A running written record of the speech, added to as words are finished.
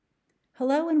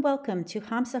Hello and welcome to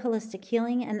Hamsa Holistic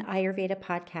Healing and Ayurveda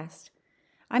podcast.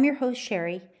 I'm your host,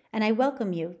 Sherry, and I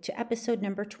welcome you to episode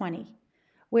number 20,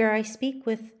 where I speak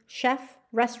with chef,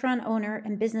 restaurant owner,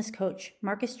 and business coach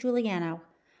Marcus Giuliano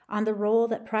on the role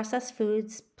that processed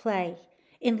foods play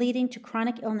in leading to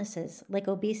chronic illnesses like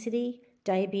obesity,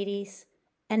 diabetes,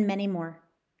 and many more.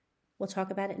 We'll talk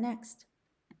about it next.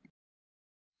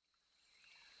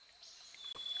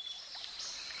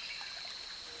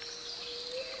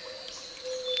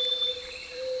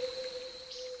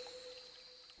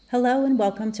 Hello and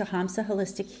welcome to Hamsa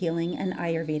Holistic Healing and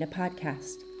Ayurveda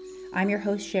podcast. I'm your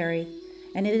host, Sherry,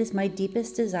 and it is my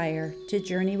deepest desire to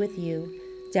journey with you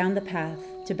down the path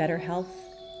to better health,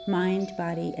 mind,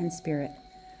 body, and spirit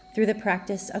through the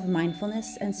practice of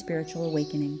mindfulness and spiritual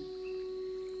awakening.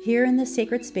 Here in this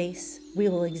sacred space, we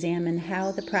will examine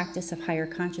how the practice of higher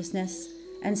consciousness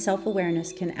and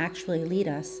self-awareness can actually lead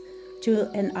us to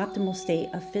an optimal state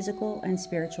of physical and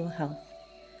spiritual health.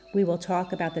 We will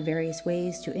talk about the various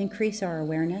ways to increase our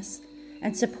awareness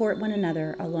and support one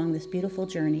another along this beautiful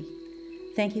journey.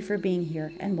 Thank you for being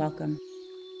here and welcome.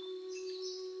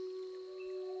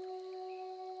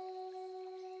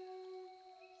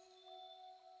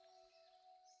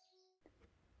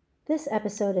 This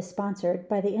episode is sponsored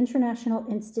by the International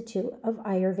Institute of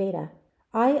Ayurveda.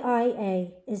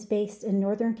 IIA is based in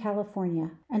Northern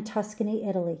California and Tuscany,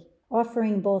 Italy,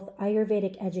 offering both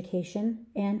Ayurvedic education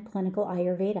and clinical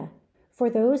Ayurveda. For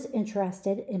those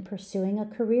interested in pursuing a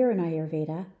career in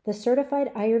Ayurveda, the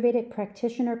Certified Ayurvedic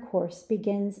Practitioner course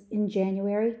begins in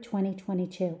January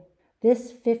 2022.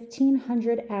 This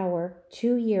 1,500-hour,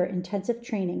 2-year intensive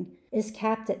training is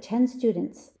capped at 10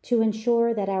 students to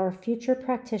ensure that our future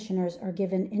practitioners are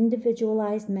given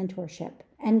individualized mentorship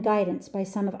and guidance by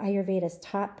some of Ayurveda's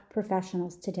top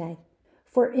professionals today.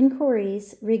 For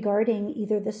inquiries regarding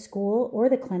either the school or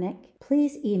the clinic,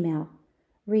 please email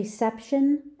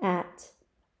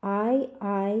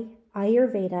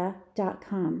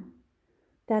reception@iiayurveda.com.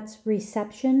 That's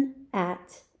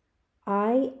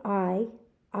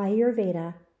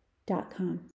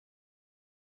reception@iiayurveda.com.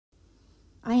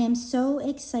 I am so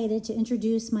excited to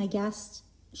introduce my guest,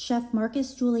 Chef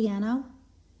Marcus Giuliano,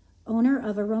 owner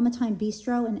of Aromatime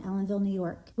Bistro in Ellenville, New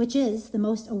York, which is the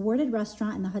most awarded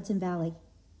restaurant in the Hudson Valley.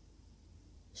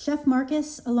 Chef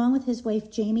Marcus, along with his wife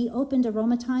Jamie, opened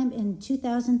Aromatime in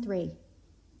 2003.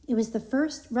 It was the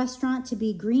first restaurant to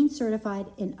be green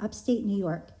certified in upstate New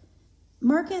York.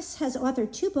 Marcus has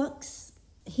authored 2 books.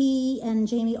 He and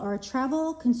Jamie are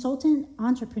travel consultant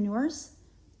entrepreneurs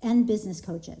and business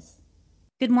coaches.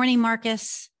 Good morning,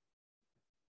 Marcus.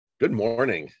 Good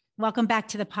morning. Welcome back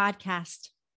to the podcast.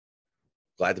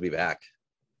 Glad to be back.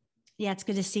 Yeah, it's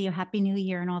good to see you. Happy New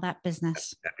Year and all that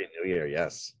business. Happy New Year,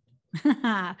 yes.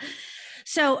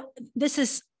 So this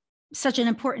is such an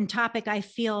important topic. I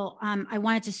feel I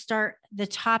wanted to start the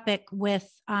topic with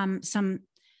some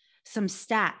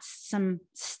stats, some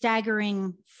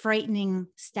staggering, frightening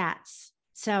stats.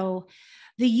 So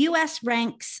the U.S.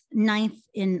 ranks 9th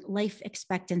in life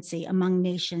expectancy among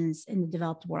nations in the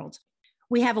developed world.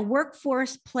 We have a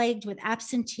workforce plagued with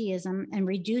absenteeism and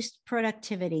reduced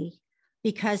productivity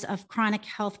because of chronic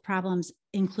health problems,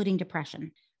 including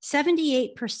depression.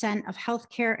 78% of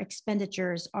healthcare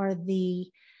expenditures are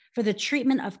for the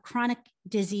treatment of chronic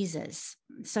diseases,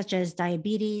 such as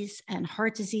diabetes and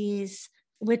heart disease,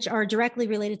 which are directly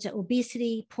related to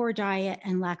obesity, poor diet,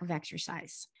 and lack of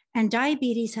exercise. And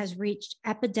diabetes has reached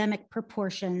epidemic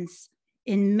proportions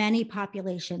in many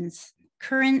populations.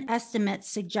 Current estimates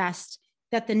suggest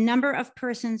that the number of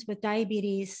persons with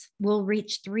diabetes will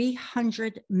reach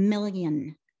 300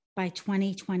 million by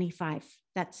 2025.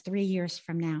 That's 3 years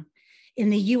from now. In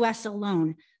the US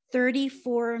alone,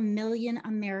 34 million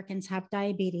Americans have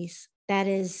diabetes. That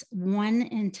is 1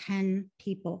 in 10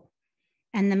 people.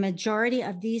 And the majority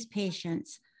of these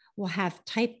patients will have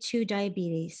type 2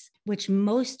 diabetes, which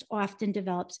most often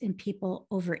develops in people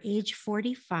over age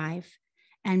 45,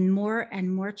 and more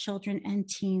children and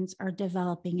teens are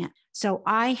developing it. So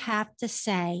I have to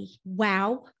say,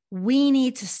 wow, we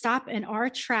need to stop in our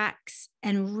tracks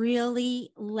and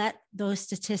really let those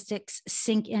statistics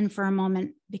sink in for a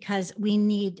moment, because we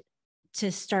need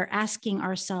to start asking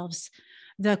ourselves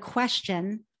the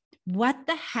question, what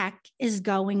the heck is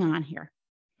going on here?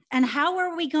 And how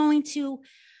are we going to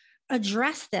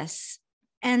address this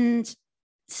and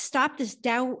stop this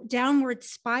downward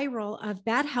spiral of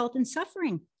bad health and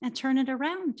suffering and turn it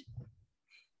around?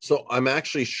 So I'm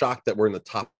actually shocked that we're in the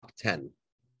top 10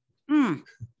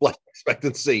 life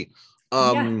expectancy.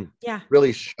 Yeah.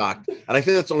 Really shocked. And I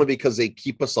think that's only because they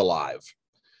keep us alive.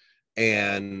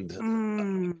 And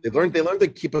they learned to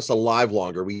keep us alive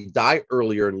longer. We die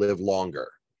earlier and live longer.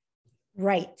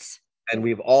 Right. And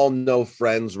we've all know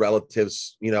friends,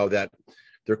 relatives, that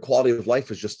their quality of life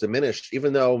is just diminished,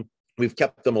 even though we've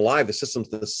kept them alive. The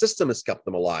system has kept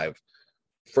them alive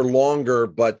for longer,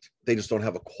 but they just don't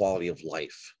have a quality of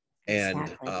life.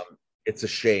 Exactly. And it's a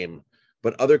shame.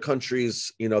 But other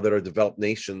countries, that are developed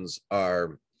nations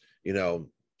are,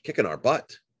 kicking our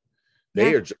butt.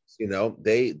 They are just, and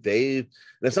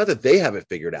it's not that they have it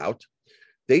figured out.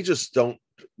 They just don't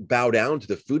bow down to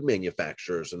the food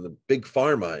manufacturers and the big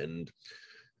pharma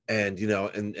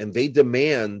and they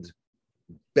demand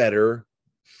better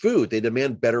food. They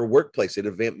demand better workplace. They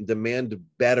demand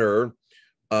better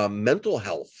mental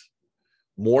health,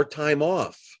 more time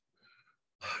off,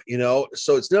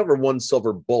 so it's never one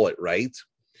silver bullet, right?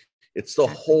 It's the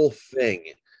whole thing.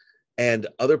 And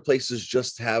other places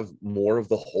just have more of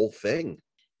the whole thing.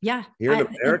 Yeah. Here in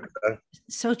America.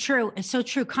 So true. It's so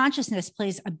true. Consciousness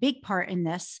plays a big part in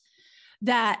this,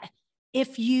 that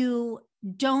if you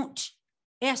don't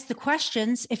ask the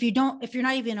questions, if you're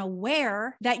not even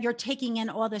aware that you're taking in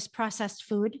all this processed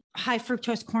food, high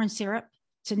fructose corn syrup,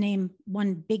 to name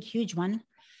one big, huge one,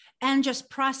 and just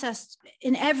processed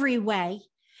in every way.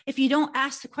 If you don't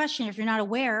ask the question, if you're not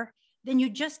aware, then you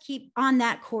just keep on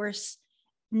that course,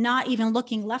 not even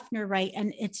looking left nor right.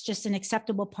 And it's just an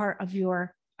acceptable part of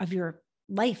your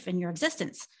life and your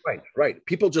existence. Right.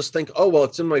 People just think, oh, well,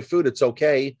 it's in my food. It's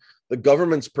okay. The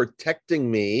government's protecting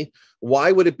me.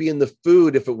 Why would it be in the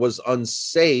food if it was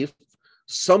unsafe?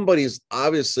 Somebody's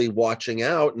obviously watching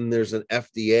out, and there's an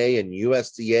FDA and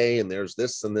USDA, and there's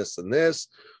this and this and this.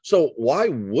 So why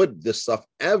would this stuff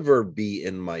ever be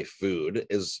in my food?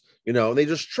 They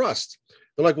just trust.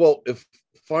 They're like, well, if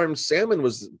farmed salmon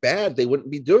was bad, they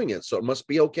wouldn't be doing it. So it must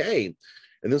be okay.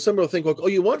 And then somebody will think, like, oh,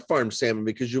 you want farmed salmon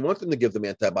because you want them to give them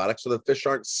antibiotics so the fish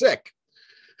aren't sick.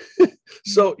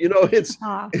 So, it's,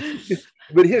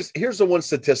 but here's the one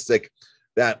statistic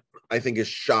that I think is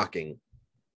shocking.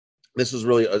 This is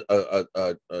really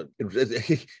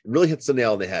it really hits the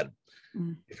nail on the head.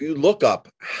 If you look up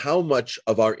how much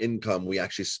of our income we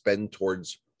actually spend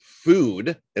towards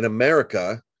food in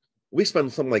America, we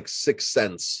spend something like 6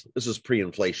 cents. This is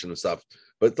pre-inflation and stuff,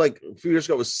 but like a few years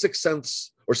ago, it was 6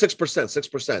 cents or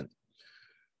 6%.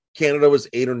 Canada was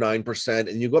 8 or 9%.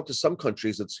 And you go up to some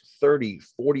countries, it's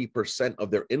 30-40% of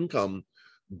their income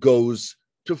goes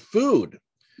to food.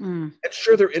 And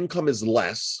sure, their income is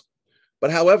less.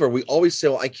 But however, we always say,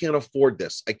 well, I can't afford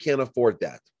this. I can't afford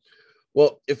that.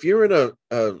 Well, if you're in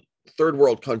a third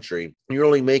world country, you're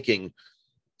only making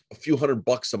a few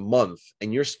 $100 a month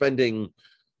and you're spending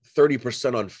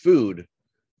 30% on food,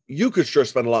 you could sure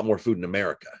spend a lot more food in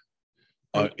America.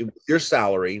 Your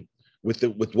salary, with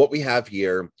what we have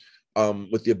here,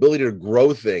 with the ability to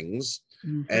grow things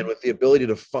and with the ability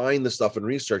to find the stuff and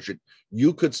research it,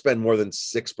 you could spend more than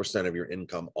 6% of your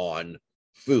income on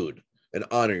food and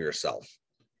honor yourself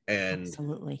and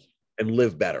absolutely and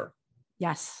live better.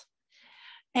 Yes.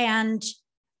 And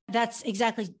that's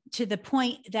exactly to the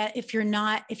point that if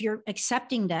you're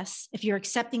accepting this, if you're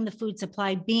accepting the food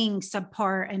supply being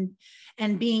subpar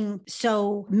and being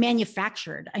so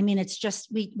manufactured, I mean, it's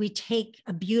just, we take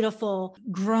a beautiful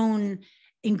grown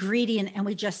ingredient and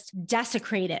we just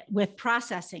desecrate it with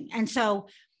processing. And so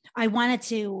I wanted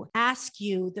to ask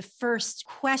you the first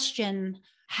question: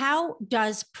 how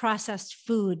does processed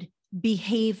food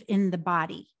behave in the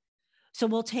body? So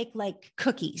we'll take like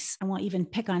cookies. I won't even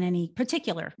pick on any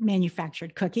particular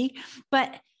manufactured cookie,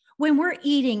 but when we're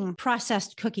eating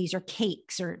processed cookies or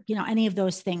cakes or, any of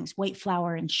those things, white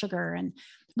flour and sugar, and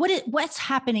what's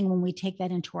happening when we take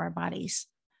that into our bodies?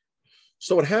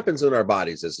 So what happens in our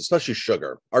bodies is, especially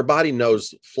sugar, our body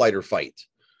knows flight or fight.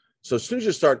 So as soon as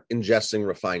you start ingesting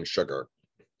refined sugar,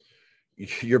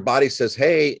 your body says,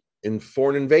 hey,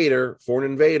 foreign invader,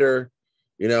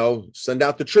 send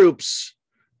out the troops.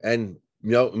 And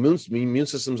immune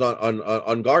system's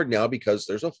on guard now because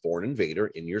there's a foreign invader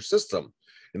in your system.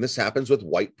 And this happens with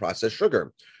white processed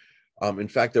sugar. In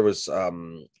fact, there was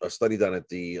a study done at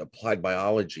the Applied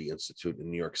Biology Institute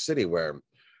in New York City where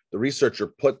the researcher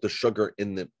put the sugar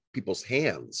in the people's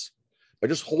hands. By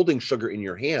just holding sugar in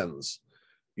your hands,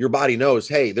 your body knows,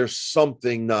 hey, there's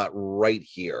something not right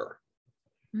here.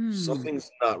 Something's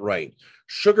not right.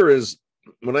 Sugar is,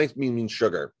 when I mean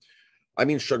sugar, I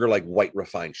mean sugar like white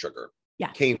refined sugar.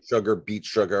 Yeah. Cane sugar, beet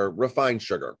sugar, refined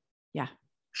sugar. Yeah.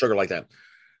 Sugar like that.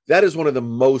 That is one of the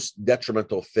most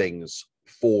detrimental things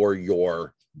for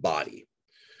your body.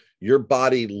 Your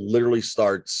body literally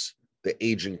starts the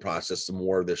aging process. The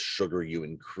more of this sugar you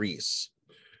increase,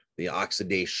 the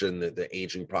oxidation, the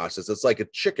aging process. It's like a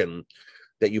chicken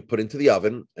that you put into the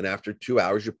oven, and after 2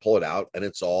 hours you pull it out and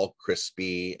it's all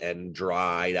crispy and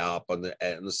dried up on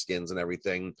the skins and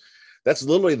everything. That's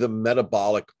literally the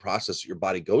metabolic process that your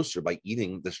body goes through by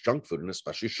eating this junk food, and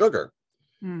especially sugar.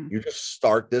 You just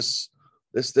start this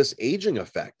aging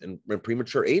effect and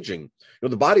premature aging.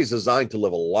 The body's designed to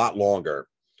live a lot longer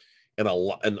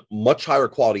and much higher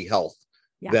quality health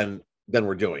than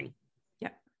we're doing. Yeah.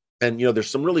 And there's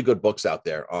some really good books out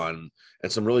there and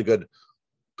some really good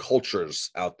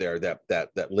cultures out there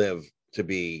that live to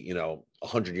be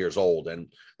 100 years old,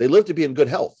 and they live to be in good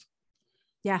health.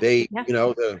 These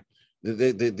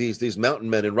mountain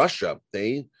men in Russia,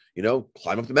 they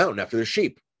climb up the mountain after their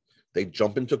sheep. They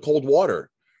jump into cold water.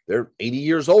 They're 80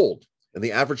 years old, and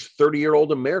the average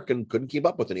 30-year-old American couldn't keep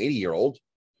up with an 80-year-old.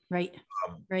 Right.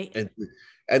 Right.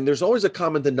 And there's always a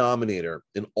common denominator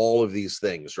in all of these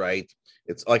things, right?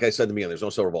 It's like I said to me, there's no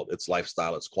silver bullet. It's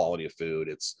lifestyle, it's quality of food,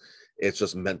 it's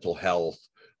just mental health.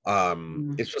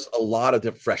 It's just a lot of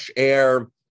the fresh air,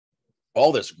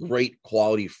 all this great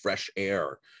quality fresh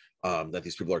air that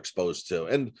these people are exposed to.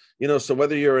 And so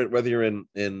whether you're in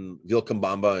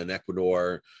Vilcabamba in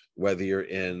Ecuador, whether you're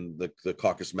in the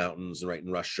Caucasus Mountains right in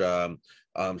Russia,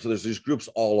 so there's these groups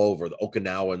all over, the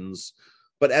Okinawans.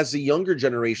 But as the younger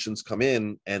generations come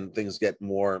in and things get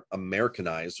more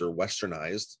Americanized or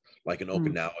Westernized, like in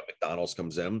Okinawa, McDonald's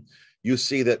comes in, you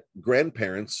see that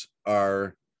great-grandparents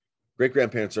are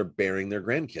bearing their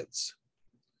grandkids,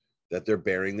 that they're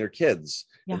bearing their kids,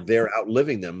 and they're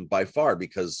outliving them by far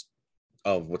because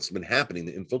of what's been happening,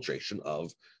 the infiltration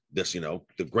of this, the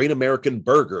great American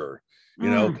burger,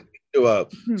 to a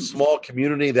small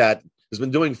community that has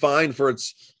been doing fine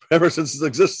ever since its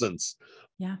existence.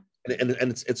 Yeah. And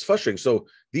it's frustrating. So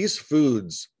these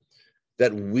foods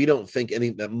that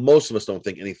that most of us don't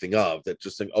think anything of, that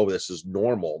just think, oh, this is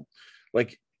normal.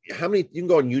 Like, how many, you can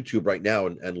go on YouTube right now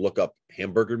and look up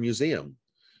Hamburger Museum,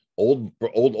 old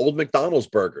McDonald's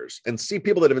burgers, and see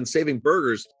people that have been saving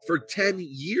burgers for 10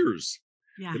 years.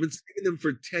 Yeah. They've been saving them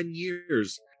for 10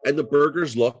 years, and the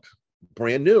burgers look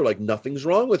brand new, like nothing's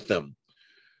wrong with them.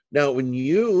 Now, when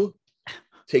you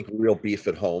take real beef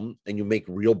at home and you make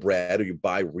real bread, or you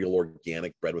buy real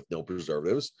organic bread with no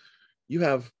preservatives, you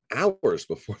have hours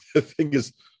before the thing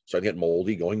is starting to get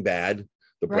moldy, going bad.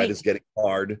 The bread is getting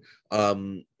hard.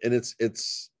 And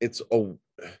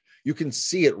you can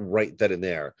see it right then and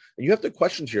there. And you have to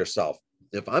question to yourself,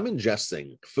 if I'm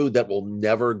ingesting food that will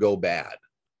never go bad,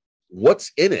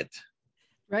 what's in it?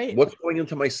 Right. What's going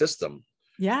into my system?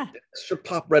 Yeah. It should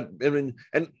pop red. I mean,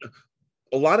 and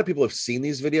a lot of people have seen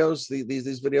these videos,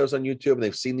 these videos on YouTube, and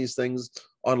they've seen these things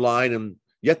online, and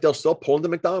yet they'll still pull into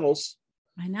McDonald's.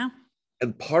 I know.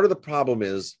 And part of the problem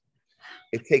is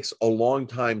it takes a long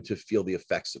time to feel the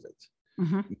effects of it.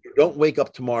 You don't wake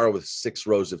up tomorrow with 6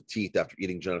 rows of teeth after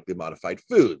eating genetically modified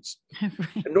foods. Right.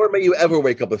 And nor may you ever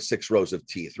wake up with 6 rows of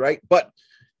teeth, right? But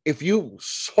if you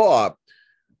saw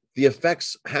the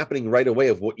effects happening right away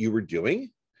of what you were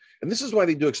doing, and this is why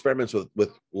they do experiments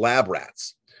with lab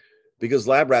rats, because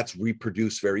lab rats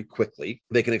reproduce very quickly.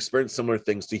 They can experience similar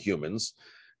things to humans.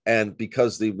 And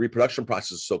because the reproduction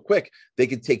process is so quick, they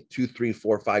can take 2, 3,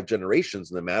 4, 5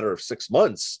 generations in a matter of 6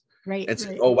 months. Right. And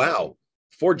say, oh, wow,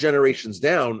 4 generations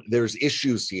down, there's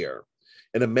issues here.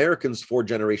 And Americans, 4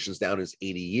 generations down is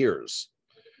 80 years.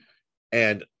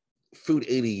 And food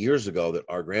 80 years ago that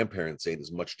our grandparents ate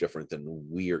is much different than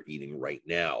we're eating right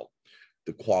now.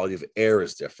 The quality of air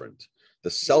is different.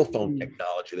 The cell phone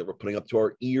technology that we're putting up to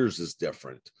our ears is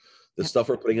different. The stuff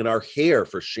we're putting in our hair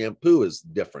for shampoo is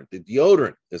different. The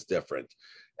deodorant is different.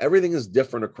 Everything is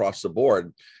different across the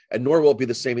board, and nor will it be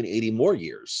the same in 80 more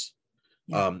years.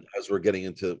 As we're getting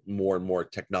into more and more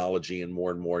technology and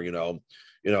more,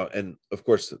 and of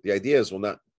course the idea is, well,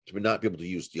 not to not be able to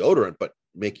use deodorant, but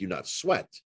make you not sweat,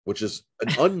 which is an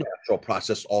unnatural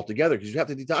process altogether, because you have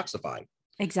to detoxify.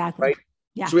 Exactly. Right.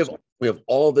 Yeah. So we have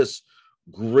all this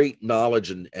great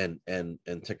knowledge and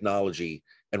technology,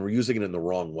 and we're using it in the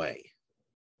wrong way.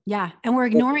 Yeah. And we're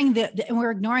ignoring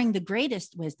the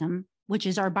greatest wisdom, which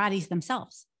is our bodies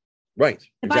themselves. Right.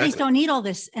 The bodies don't need all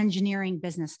this engineering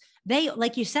business. They,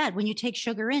 like you said, when you take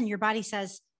sugar in, your body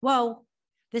says, whoa,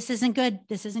 this isn't good.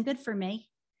 This isn't good for me.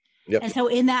 Yep. And so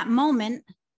in that moment,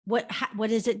 what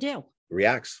does it do? It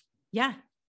reacts. Yeah.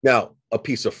 Now, a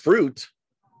piece of fruit,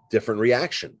 different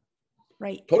reaction.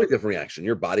 Right. Totally different reaction.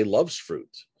 Your body loves fruit.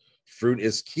 Fruit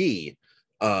is key.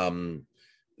 And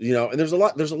there's a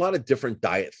lot of different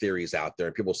diet theories out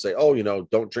there. People say, oh,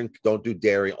 don't do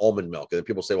dairy, almond milk. And then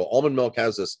people say, well, almond milk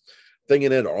has this thing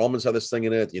in it, or almonds have this thing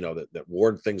in it, that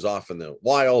ward things off in the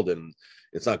wild, and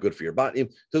it's not good for your body.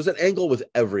 There's an angle with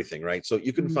everything, right? So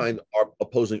you can find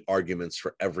opposing arguments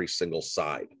for every single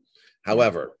side.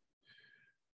 However,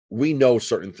 we know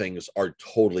certain things are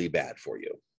totally bad for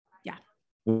you. Yeah.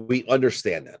 We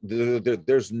understand that.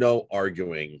 There's no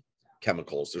arguing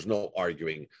chemicals. There's no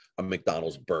arguing a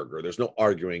McDonald's burger. There's no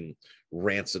arguing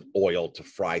rancid oil to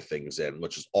fry things in,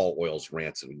 which is all oil's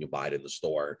rancid when you buy it in the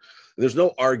store. There's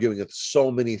no arguing that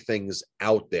so many things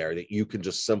out there that you can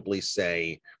just simply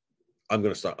say, I'm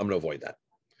going to avoid that.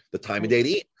 The time of day to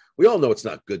eat. We all know it's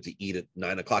not good to eat at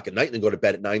 9 o'clock at night and then go to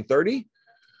bed at 9:30.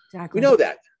 Exactly. We know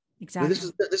that. Exactly.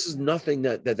 This is nothing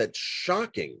that's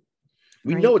shocking.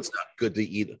 We know it's not good to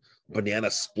eat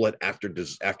banana split after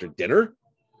dinner,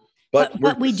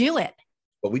 but we do it.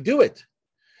 But we do it.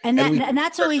 And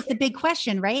that's always the big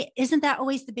question, right? Isn't that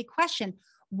always the big question?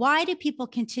 Why do people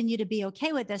continue to be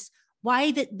okay with this?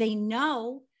 Why that they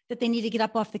know that they need to get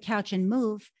up off the couch and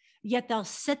move, yet they'll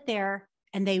sit there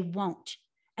and they won't.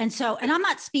 And so, and I'm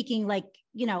not speaking like,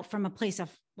 from a place of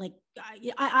like,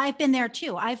 I've been there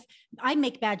too. I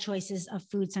make bad choices of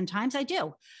food. Sometimes I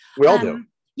do. We all do.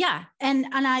 Yeah.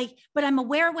 But I'm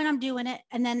aware when I'm doing it.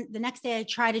 And then the next day I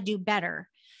try to do better.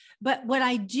 But what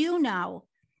I do know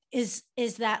is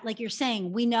that, like you're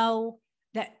saying, we know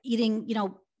that eating,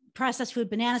 processed food,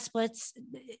 banana splits,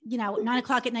 9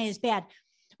 o'clock at night is bad.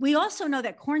 We also know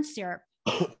that corn syrup,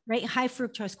 right? High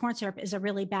fructose corn syrup is a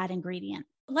really bad ingredient.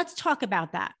 Let's talk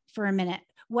about that for a minute.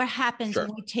 What happens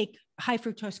when we take high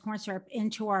fructose corn syrup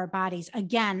into our bodies?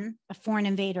 Again, a foreign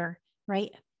invader,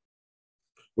 right?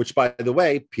 Which, by the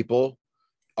way, people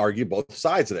argue both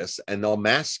sides of this, and they'll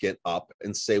mask it up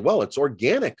and say, well, it's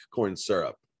organic corn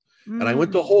syrup. And I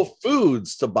went to Whole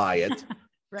Foods to buy it.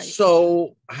 Right.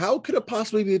 So how could it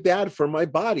possibly be bad for my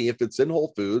body if it's in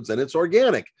Whole Foods and it's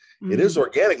organic? It is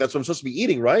organic. That's what I'm supposed to be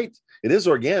eating, right? It is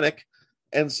organic.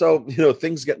 And so,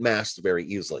 things get masked very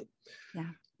easily. Yeah.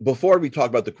 Before we talk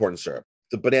about the corn syrup,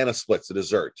 the banana splits, the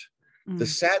dessert, the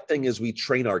sad thing is we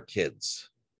train our kids.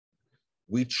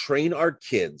 We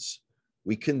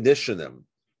condition them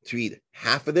to eat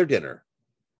half of their dinner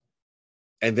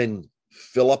and then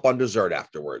fill up on dessert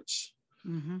afterwards.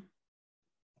 I'm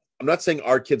not saying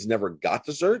our kids never got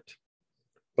dessert,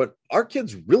 but our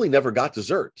kids really never got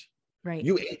dessert. Right.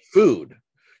 You ate food.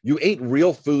 You ate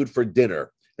real food for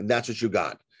dinner, and that's what you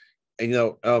got. And,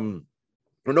 there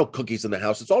are no cookies in the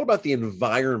house. It's all about the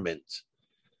environment.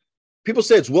 People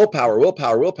say it's willpower.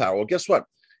 Well, guess what?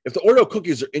 If the Oreo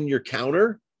cookies are in your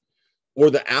counter or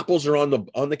the apples are on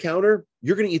the counter,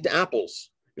 you're going to eat the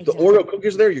apples. If the Oreo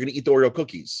cookies are there, you're going to eat the Oreo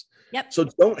cookies. Yep. So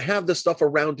don't have the stuff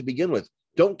around to begin with.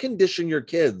 Don't condition your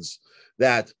kids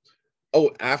that,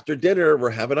 after dinner, we're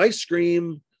having ice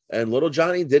cream and little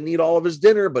Johnny didn't eat all of his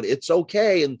dinner, but it's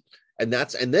okay. And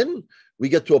then we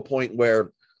get to a point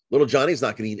where little Johnny's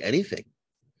not going to eat anything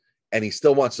and he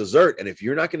still wants dessert. And if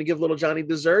you're not going to give little Johnny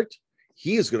dessert,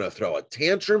 he is going to throw a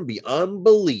tantrum beyond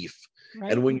belief.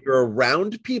 Right. And when you're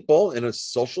around people in a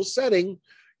social setting,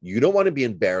 you don't want to be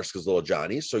embarrassed because little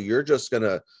Johnny. So you're just going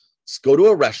to go to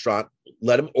a restaurant,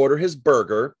 let him order his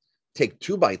burger, take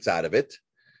 2 bites out of it,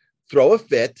 throw a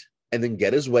fit, and then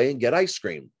get his way and get ice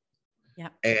cream. Yeah.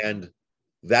 And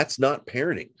that's not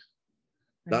parenting.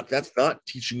 Right. That's not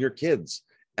teaching your kids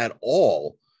at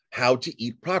all how to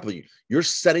eat properly. You're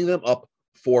setting them up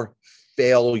for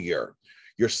failure.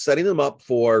 You're setting them up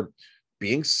for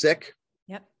being sick.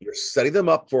 Yep. You're setting them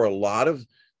up for a lot of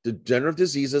degenerative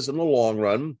diseases in the long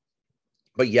run,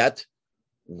 but yet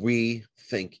we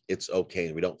think it's okay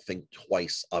and we don't think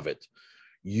twice of it.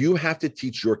 You have to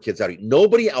teach your kids how to eat.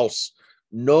 Nobody else,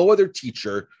 no other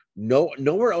teacher,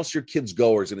 nowhere else your kids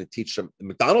go is going to teach them.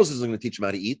 McDonald's isn't going to teach them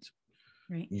how to eat.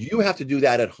 Right. You have to do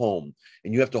that at home,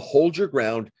 and you have to hold your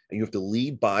ground, and you have to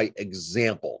lead by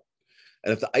example.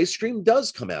 And if the ice cream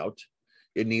does come out,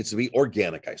 it needs to be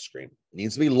organic ice cream. It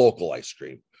needs to be local ice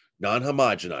cream,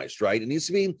 non-homogenized, right? It needs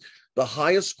to be the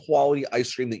highest quality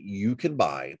ice cream that you can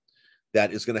buy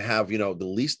that is going to have, the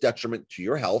least detriment to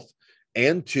your health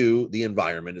and to the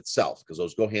environment itself, because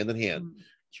those go hand in hand.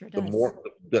 Sure does.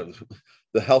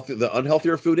 The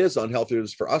unhealthier food is, the unhealthier it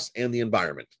is for us and the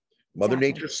environment. Mother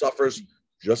Nature suffers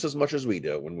just as much as we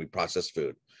do when we process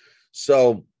food.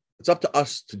 So it's up to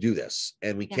us to do this,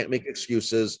 and we can't make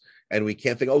excuses, and we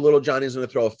can't think, little Johnny's going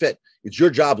to throw a fit. It's your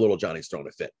job, little Johnny's throwing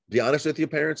a fit. To be honest with you,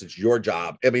 parents, it's your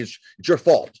job. I mean, it's your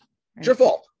fault. It's your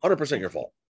fault. 100% your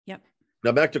fault. Yep.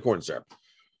 Now back to corn syrup.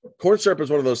 Corn syrup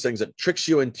is one of those things that tricks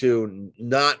you into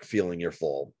not feeling you're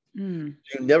full. You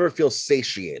never feel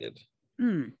satiated.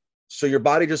 So your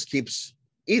body just keeps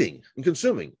eating and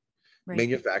consuming. Right.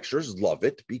 Manufacturers love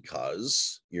it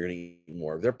because you're going to eat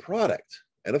more of their product.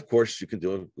 And of course, you can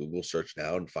do a Google search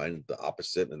now and find the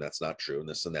opposite, and that's not true, and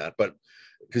this and that. But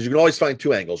because you can always find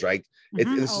two angles, right?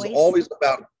 This is always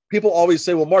about, people always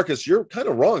say, well, Marcus, you're kind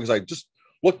of wrong, because I just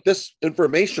looked this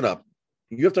information up.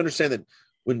 You have to understand that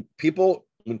when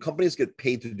companies get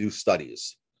paid to do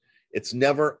studies, it's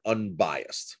never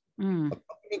unbiased. A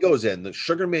company goes in, the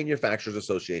Sugar Manufacturers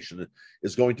Association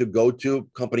is going to go to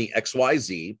company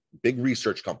XYZ, big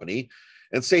research company,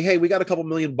 and say, hey, we got a couple $1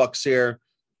 million here.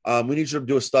 We need you to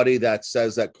do a study that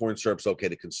says that corn syrup's okay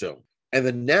to consume. And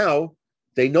then now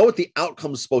they know what the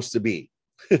outcome is supposed to be.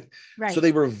 Right. So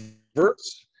they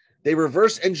reverse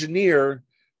engineer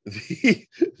the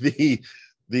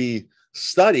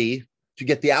study to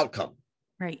get the outcome.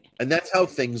 Right. And that's how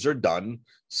things are done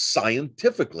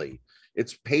scientifically.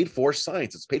 It's paid for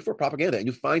science. It's paid for propaganda. And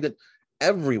you find it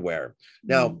everywhere.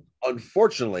 Now,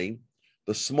 unfortunately,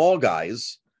 the small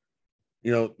guys,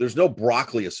 there's no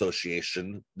broccoli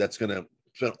association that's going to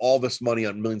spend all this money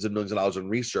on millions and millions of dollars in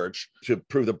research to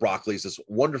prove that broccoli is this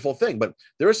wonderful thing. But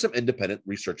there is some independent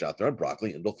research out there on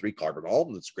broccoli, indole-3 carbinol,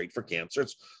 and it's great for cancer.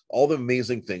 It's all the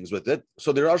amazing things with it.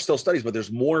 So there are still studies, but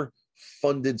there's more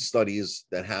funded studies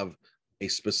that have a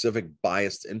specific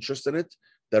biased interest in it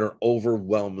that are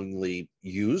overwhelmingly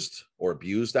used or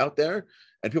abused out there.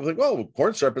 And people think, well,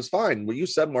 corn syrup is fine. What you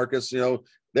said, Marcus,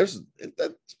 that's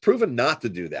proven not to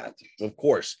do that. Of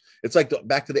course, it's like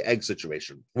back to the egg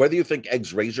situation. Whether you think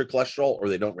eggs raise your cholesterol or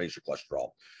they don't raise your cholesterol,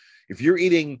 if you're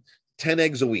eating 10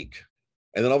 eggs a week,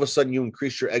 and then all of a sudden you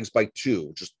increase your eggs by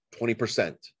 2, just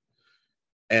 20%,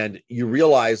 and you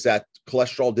realize that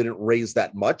cholesterol didn't raise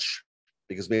that much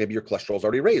because maybe your cholesterol is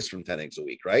already raised from 10 eggs a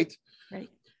week, right? Right.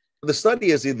 The study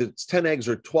is either it's 10 eggs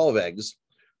or 12 eggs.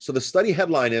 So the study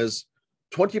headline is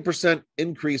 20%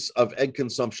 increase of egg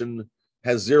consumption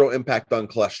has 0 impact on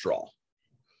cholesterol.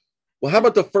 Well, how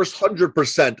about the first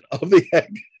 100% of the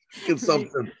egg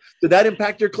consumption? Did that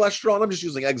impact your cholesterol? And I'm just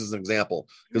using eggs as an example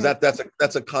because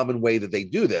that's a common way that they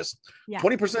do this.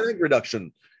 20% egg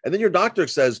reduction. And then your doctor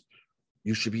says,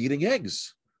 you should be eating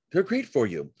eggs. They're great for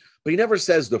you. But he never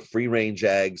says the free range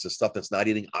eggs, the stuff that's not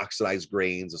eating oxidized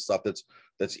grains, the stuff that's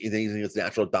eating its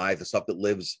natural diet, the stuff that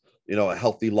lives, a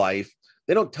healthy life.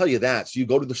 They don't tell you that. So you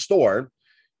go to the store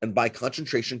and buy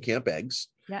concentration camp eggs.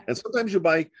 Yeah. And sometimes you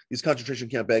buy these concentration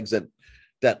camp eggs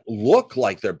that look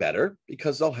like they're better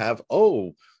because they'll have,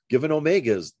 given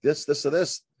omegas, this, or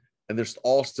this. And they're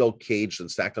all still caged and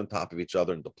stacked on top of each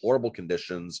other in deplorable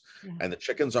conditions. Yeah. And the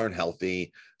chickens aren't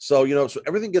healthy. So, so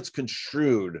everything gets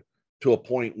construed to a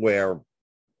point where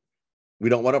we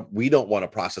don't want to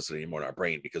process it anymore in our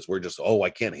brain because we're just, I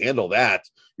can't handle that.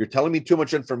 You're telling me too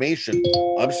much information.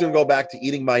 I'm just going to go back to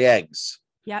eating my eggs.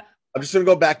 Yep. I'm just going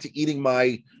to go back to eating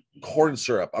my corn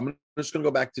syrup. I'm just going to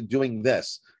go back to doing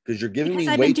this because you're giving me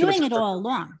way too much. I've been doing it all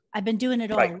along. I've been doing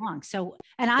it all along. So,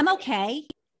 and I'm okay.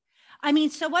 I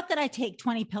mean, so what did I take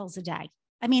 20 pills a day?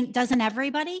 I mean, doesn't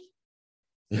everybody?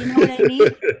 You know what I mean?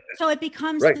 So it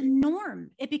becomes the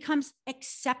norm. It becomes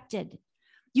accepted.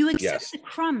 You accept the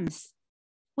crumbs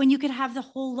when you could have the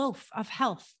whole loaf of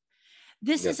health.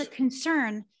 This is a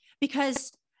concern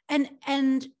because, and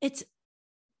it's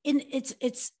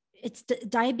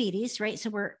diabetes, right? So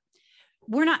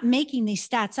we're not making these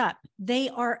stats up. They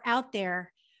are out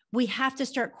there. We have to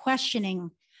start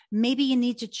questioning. Maybe you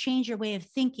need to change your way of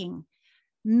thinking.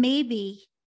 Maybe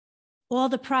all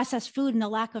the processed food and the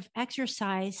lack of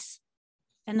exercise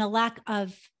and the lack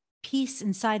of peace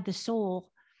inside the soul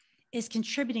is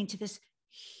contributing to this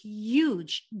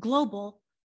huge global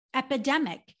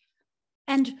epidemic.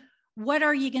 And what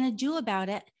are you going to do about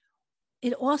it?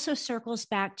 It also circles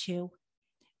back to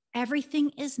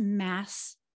everything is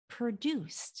mass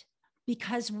produced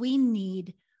because we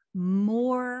need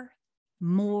more.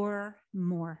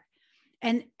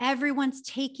 And everyone's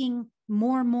taking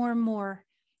more.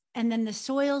 And then the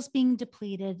soil's being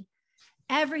depleted.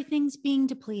 Everything's being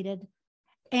depleted.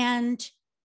 And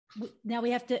now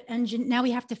we have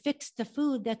to fix the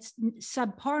food that's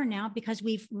subpar now because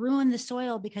we've ruined the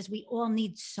soil because we all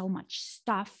need so much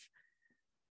stuff.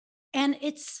 And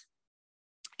it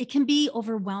can be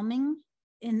overwhelming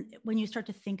when you start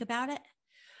to think about it.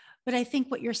 But I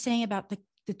think what you're saying about the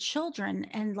children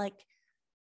and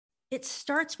it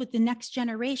starts with the next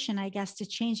generation, I guess, to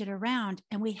change it around.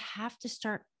 And we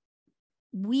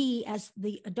as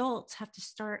the adults have to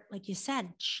start, like you said,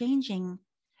 changing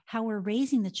how we're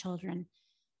raising the children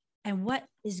and what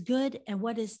is good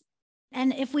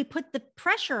and if we put the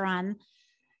pressure on,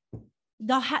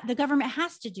 the government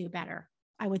has to do better,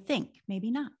 I would think.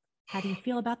 Maybe not. How do you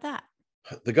feel about that?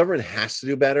 The government has to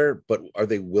do better, but are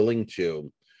they willing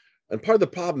to? And part of the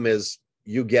problem is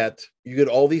you get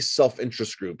all these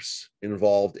self-interest groups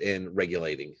involved in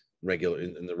regulating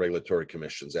in the regulatory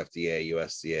commissions, FDA,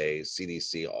 USDA,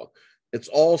 CDC, all. It's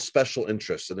all special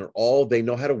interests, and they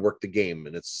know how to work the game,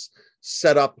 and it's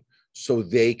set up so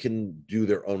they can do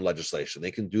their own legislation.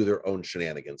 They can do their own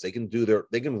shenanigans. They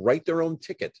can write their own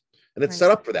ticket, and it's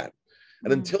set up for that.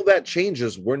 And until that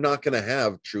changes, we're not going to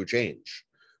have true change.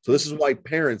 So this is why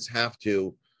parents have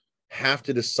to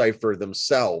decipher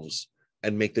themselves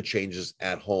and make the changes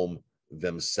at home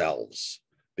themselves,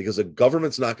 because the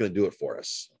government's not going to do it for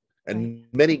us. And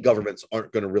many governments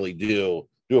aren't going to really do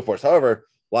it for us. However,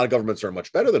 a lot of governments are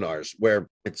much better than ours, where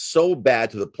it's so bad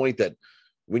to the point that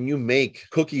when you make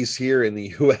cookies here in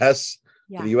the US,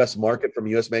 for the US market from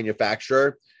a US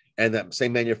manufacturer, and that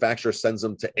same manufacturer sends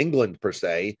them to England per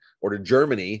se, or to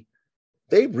Germany,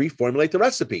 they reformulate the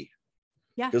recipe.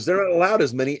 Because they're not allowed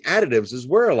as many additives as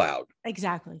we're allowed.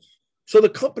 Exactly. So the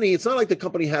company, it's not like the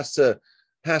company has to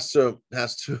reinvent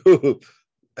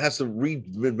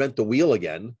the wheel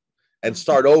again and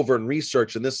start over and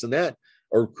research and this and that,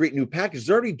 or create new packages.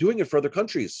 They're already doing it for other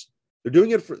countries. They're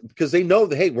doing it because they know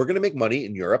that, hey, we're going to make money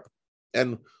in Europe,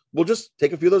 and we'll just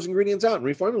take a few of those ingredients out and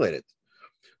reformulate it.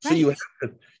 So you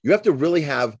have to really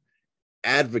have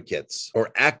advocates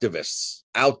or activists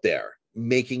out there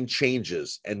making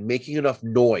changes and making enough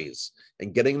noise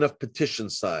and getting enough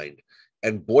petitions signed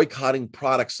and boycotting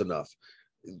products enough.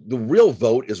 The real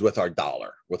vote is with our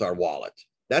dollar, with our wallet.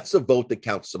 That's the vote that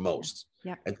counts the most.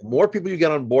 And the more people you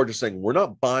get on board just saying, we're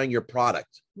not buying your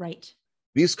product.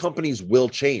 These companies will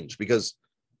change, because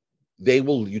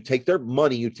you take their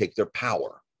money, you take their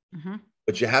power.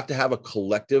 But you have to have a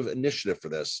collective initiative for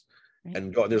this.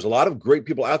 And there's a lot of great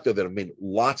people out there that have made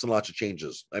lots and lots of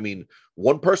changes. I mean,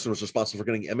 one person was responsible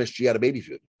for getting MSG out of baby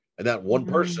food, and that one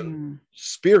person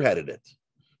spearheaded it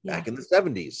back in the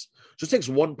 70s. Just takes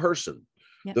one person.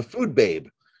 The food babe,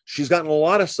 she's gotten a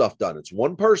lot of stuff done. It's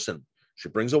one person. She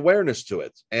brings awareness to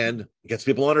it and gets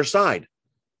people on her side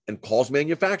and calls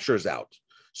manufacturers out.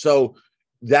 So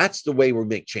that's the way we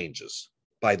make changes,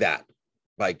 by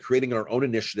creating our own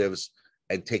initiatives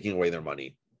and taking away their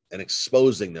money and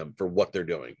exposing them for what they're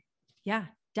doing. Yeah,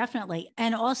 definitely.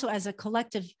 And also, as a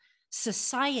collective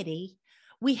society,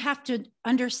 we have to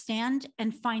understand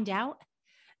and find out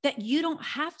that you don't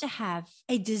have to have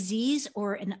a disease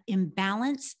or an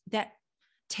imbalance that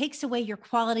takes away your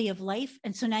quality of life.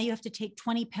 And so now you have to take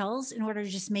 20 pills in order to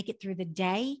just make it through the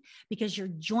day, because your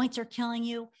joints are killing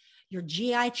you. Your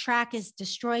GI tract is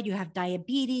destroyed. You have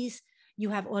diabetes. You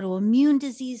have autoimmune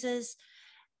diseases.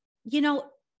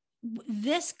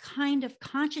 This kind of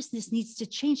consciousness needs to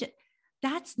change it.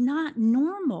 That's not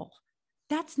normal.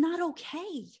 That's not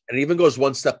okay. And it even goes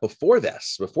one step before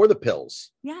this, before the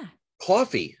pills.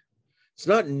 Coffee. It's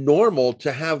not normal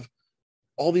to have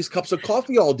all these cups of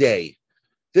coffee all day.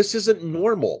 This isn't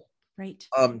normal.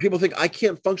 People think I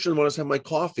can't function when I have my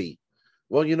coffee.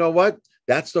 Well, you know what?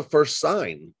 That's the first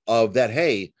sign of that.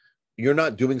 Hey, you're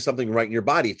not doing something right in your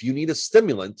body. If you need a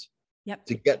stimulant if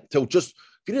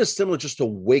you need a stimulant just to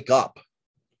wake up,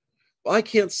 well, I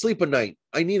can't sleep at night.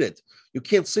 I need it. You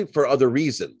can't sleep for other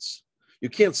reasons. You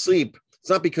can't sleep. It's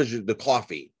not because you're the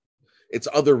coffee. It's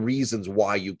other reasons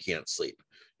why you can't sleep.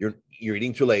 You're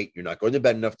eating too late. You're not going to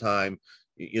bed enough time.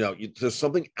 There's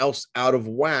something else out of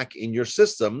whack in your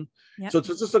system. So it's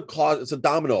just a cause. It's a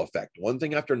domino effect. One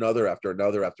thing after another, after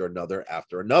another, after another,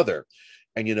 after another.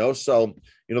 And,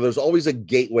 there's always a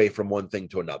gateway from one thing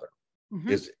to another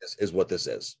is what this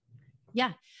is.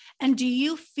 Yeah. And do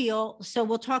you feel, so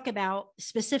we'll talk about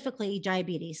specifically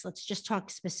diabetes. Let's just talk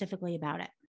specifically about it.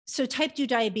 So type 2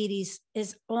 diabetes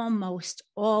is almost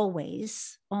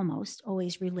always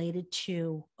related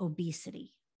to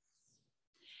obesity.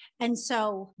 And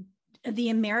so I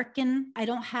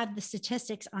don't have the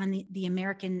statistics on the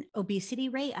American obesity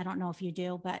rate. I don't know if you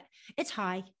do, but it's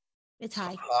high. It's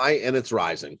high and it's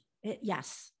rising.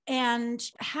 Yes. And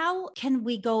how can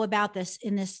we go about this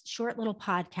in this short little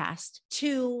podcast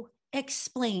to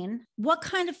explain what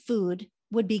kind of food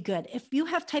would be good? If you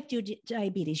have type 2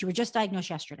 diabetes, you were just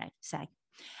diagnosed yesterday, say,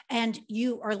 and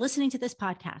you are listening to this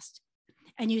podcast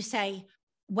and you say,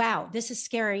 wow, this is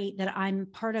scary that I'm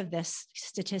part of this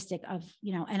statistic of,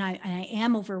 and I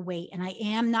am overweight and I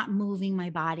am not moving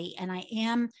my body and I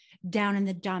am down in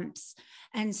the dumps.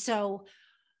 And so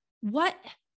what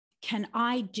can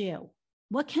I do?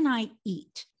 What can I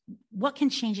eat? What can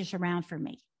change this around for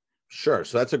me? Sure.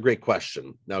 So that's a great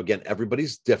question. Now, again,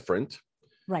 everybody's different.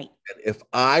 Right. And if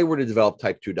I were to develop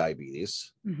type 2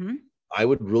 diabetes, I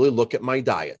would really look at my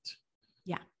diet.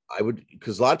 Yeah. I would,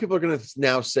 because a lot of people are going to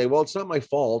now say, well, it's not my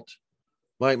fault.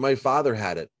 My father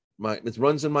had it. It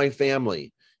runs in my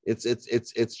family.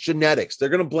 It's genetics. They're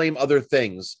going to blame other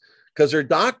things because their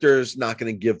doctor's not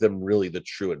going to give them really the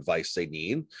true advice they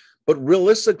need. But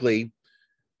realistically,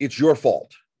 it's your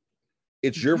fault.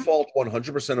 It's your fault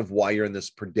 100% of why you're in this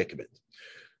predicament.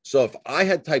 So if I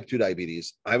had type 2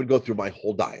 diabetes, I would go through my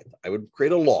whole diet. I would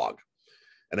create a log.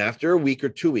 And after a week or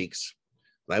 2 weeks,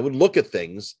 I would look at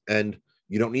things, and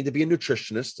you don't need to be a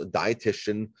nutritionist, a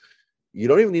dietitian. You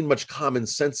don't even need much common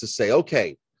sense to say,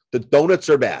 okay, the donuts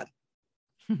are bad.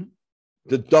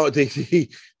 The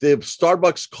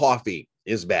Starbucks coffee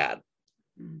is bad.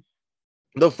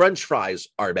 The French fries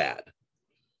are bad.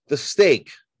 The steak,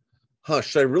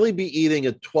 should I really be eating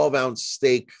a 12-ounce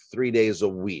steak 3 days a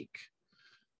week?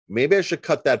 Maybe I should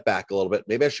cut that back a little bit.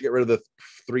 Maybe I should get rid of the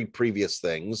 3 previous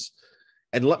things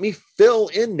and let me fill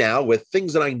in now with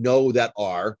things that I know that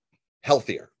are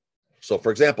healthier. So,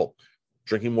 for example,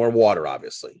 drinking more water,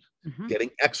 obviously, getting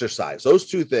exercise. Those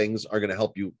 2 things are going to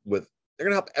help you with, they're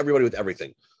going to help everybody with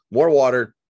everything. More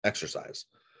water, exercise.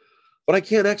 But I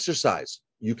can't exercise.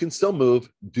 You can still move,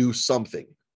 do something.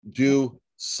 Do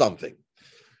something.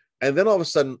 And then all of a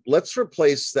sudden, let's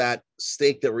replace that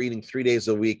steak that we're eating 3 days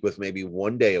a week with maybe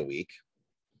 1 day a week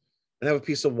and have a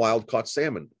piece of wild caught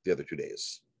salmon the other 2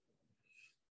 days.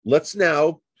 Let's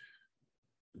now,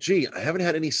 I haven't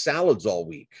had any salads all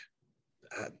week.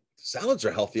 Salads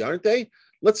are healthy, aren't they?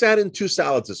 Let's add in 2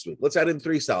 salads this week. Let's add in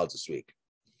 3 salads this week.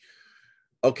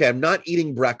 Okay, I'm not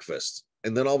eating breakfast.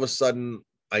 And then all of a sudden,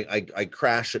 I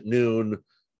crash at noon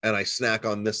and I snack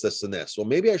on this, this, and this. Well,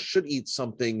 maybe I should eat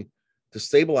something to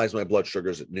stabilize my blood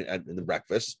sugars in the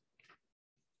breakfast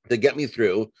to get me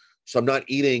through. So I'm not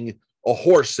eating a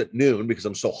horse at noon because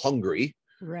I'm so hungry,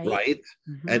 right?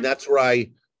 And that's where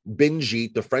I binge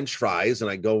eat the French fries and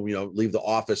I go, leave the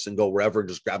office and go wherever and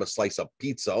just grab a slice of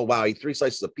pizza. Oh, wow, I ate 3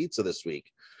 slices of pizza this week.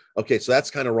 Okay, so that's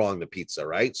kind of wrong, the pizza,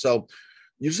 right? So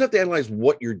you just have to analyze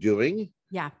what you're doing.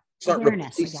 Yeah. Start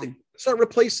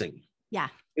replacing. Yeah.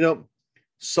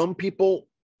 Some people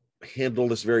handle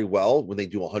this very well when they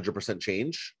do 100%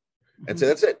 change and say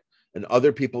that's it. And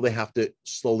other people, they have to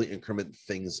slowly increment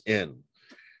things in.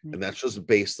 And that's just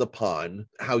based upon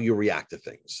how you react to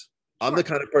things. I'm the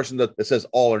kind of person that says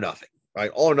all or nothing, right?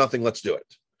 All or nothing, let's do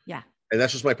it. Yeah. And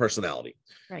that's just my personality.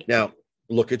 Right. Now,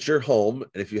 look at your home.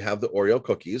 And if you have the Oreo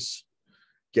cookies,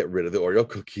 get rid of the Oreo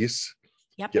cookies.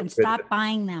 Yep. And stop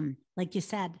buying them. Like you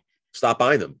said, stop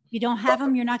buying them. If you don't have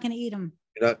them, you're not going to eat them.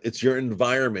 It's your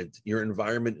environment. Your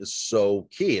environment is so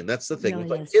key. And that's the thing with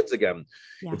like kids again.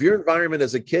 Yeah. If your environment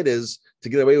as a kid is to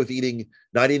get away with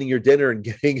not eating your dinner and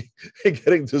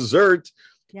getting dessert,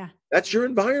 that's your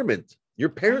environment. Your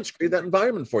parents create that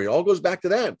environment for you. It all goes back to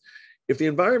that. If the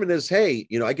environment is, hey,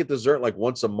 I get dessert like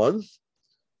once a month,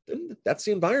 then that's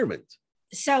the environment.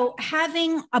 So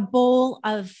having a bowl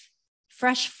of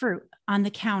fresh fruit on the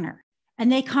counter,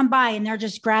 and they come by and they're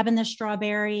just grabbing the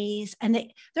strawberries and they're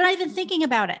not even thinking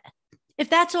about it.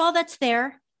 If that's all that's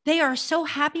there, they are so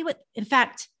happy with. In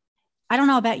fact, I don't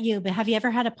know about you, but have you ever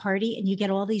had a party and you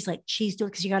get all these like cheese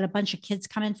doodles because you got a bunch of kids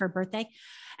coming for a birthday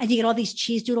and you get all these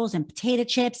cheese doodles and potato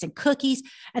chips and cookies.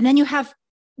 And then you have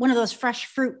one of those fresh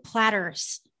fruit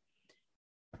platters.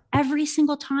 Every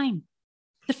single time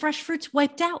the fresh fruit's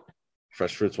wiped out.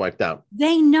 Fresh fruit's wiped out.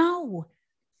 They know.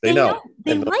 They know.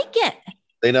 They like it.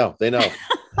 They know.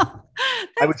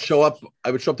 I would show up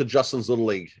to Justin's Little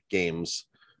League games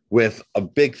with a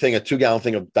big thing, a 2-gallon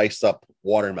thing of diced up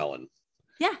watermelon.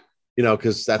 Yeah.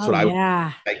 Because that's what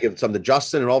I give some to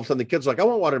Justin, and all of a sudden the kids are like, I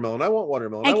want watermelon. I want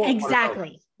watermelon. Exactly.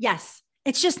 Watermelon. Yes.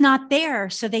 It's just not there.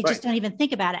 So they just don't even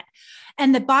think about it.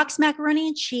 And the boxed macaroni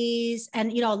and cheese.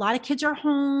 And, a lot of kids are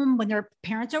home when their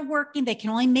parents are working. They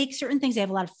can only make certain things. They have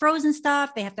a lot of frozen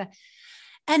stuff. They have to,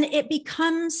 and it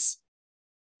becomes,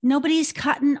 nobody's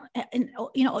cutting,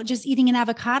 just eating an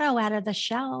avocado out of the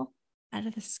shell, out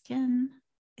of the skin.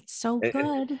 It's so good.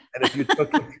 And if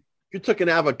you took an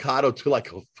avocado to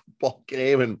like a football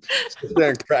game and stood there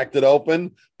and cracked it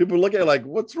open, people look at it like,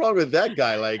 what's wrong with that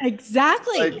guy? Like,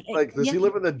 exactly. Like does he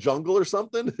live in the jungle or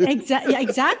something?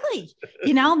 Exactly.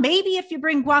 Maybe if you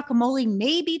bring guacamole,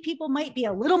 maybe people might be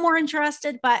a little more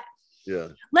interested, but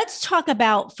let's talk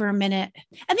about for a minute.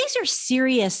 And these are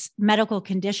serious medical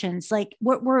conditions. Like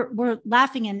we're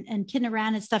laughing and kidding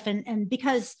around and stuff. And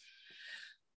because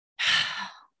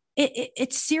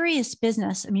it's serious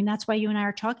business. I mean, that's why you and I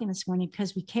are talking this morning,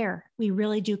 because we care. We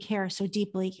really do care so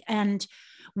deeply. And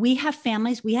we have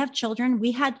families, we have children,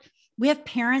 we have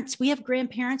parents, we have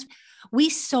grandparents.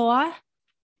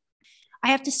 I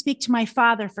have to speak to my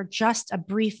father for just a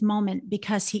brief moment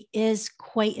because he is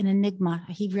quite an enigma.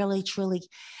 He really, truly,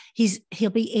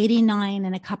 he'll be 89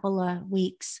 in a couple of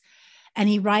weeks, and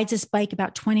he rides his bike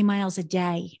about 20 miles a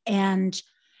day. And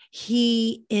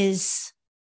He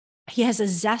has a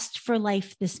zest for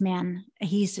life, this man.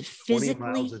 He's 20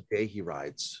 miles physically a day he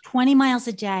rides. 20 miles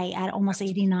a day at almost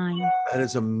 89. That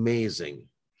is amazing.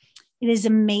 It is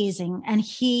amazing. And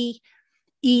he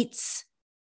eats.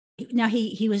 Now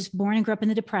he was born and grew up in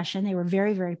the Depression. They were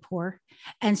very, very poor.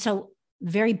 And so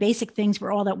very basic things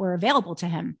were all that were available to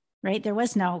him, right? There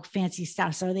was no fancy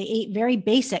stuff. So they ate very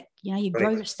basic, you grow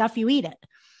your stuff, you eat it.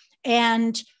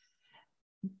 And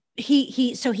he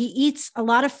eats a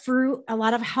lot of fruit, a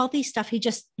lot of healthy stuff.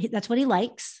 That's what he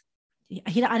likes.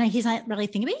 He's not really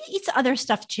thinking, but he eats other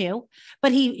stuff too.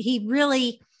 But he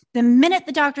really, the minute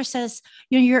the doctor says,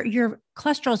 your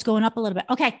cholesterol is going up a little bit.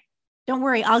 Okay, don't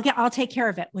worry. I'll take care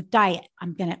of it with diet.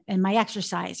 And my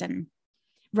exercise, and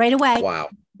right away. Wow.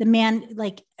 The man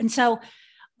and so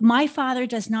my father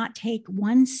does not take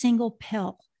one single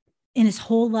pill in his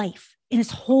whole life,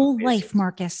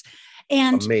 Marcus.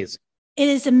 And amazing. It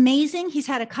is amazing. He's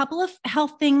had a couple of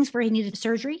health things where he needed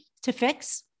surgery to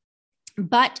fix,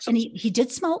 and he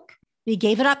did smoke. He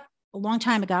gave it up a long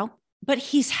time ago, but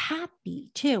he's happy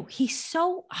too. He's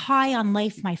so high on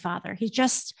life, my father.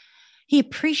 He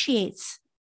appreciates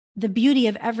the beauty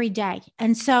of every day.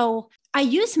 And so I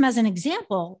use him as an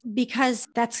example because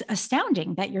that's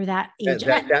astounding that you're that age.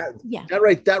 That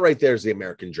right there is the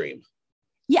American dream.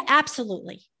 Yeah,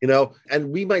 absolutely.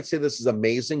 And we might say this is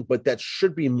amazing, but that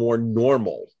should be more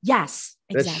normal. Yes,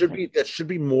 exactly. That should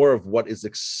be more of what is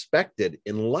expected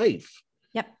in life.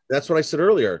 Yep. That's what I said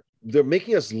earlier. They're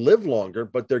making us live longer,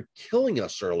 but they're killing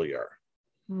us earlier.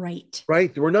 Right.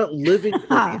 We're not living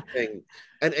anything.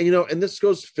 And this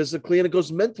goes physically and it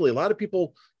goes mentally. A lot of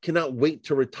people cannot wait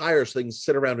to retire so they can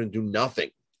sit around and do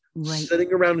nothing. Right.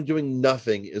 Sitting around and doing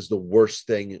nothing is the worst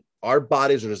thing. Our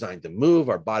bodies are designed to move.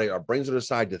 Our brains are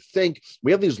designed to think.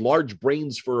 We have these large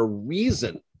brains for a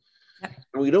reason. Yep.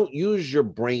 And when you don't use your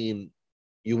brain,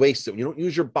 you waste it. When you don't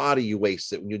use your body, you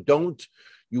waste it. When you don't,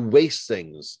 you waste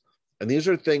things. And these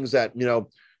are things that,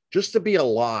 just to be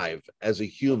alive as a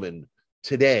human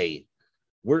today,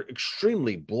 we're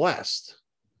extremely blessed.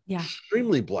 Yeah.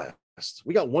 Extremely blessed.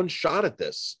 We got one shot at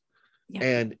this. Yeah.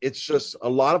 And it's just, a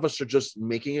lot of us are just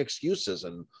making excuses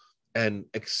and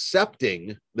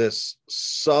accepting this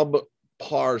sub-level.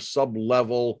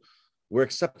 We're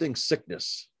accepting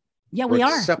sickness. Yeah, we're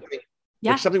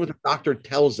accepting what the doctor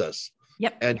tells us.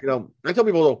 Yep. And, I tell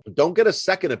people, don't get a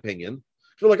second opinion.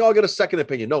 They're like, I'll get a second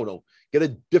opinion. No, get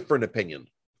a different opinion.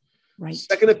 Right.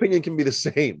 Second opinion can be the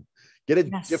same. Get a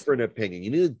different opinion. You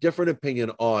need a different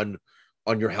opinion on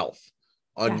your health,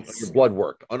 on your blood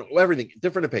work, on everything.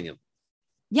 Different opinion.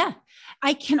 Yeah.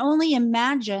 I can only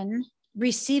imagine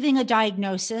receiving a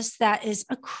diagnosis that is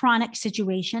a chronic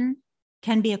situation,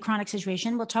 can be a chronic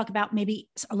situation. We'll talk about maybe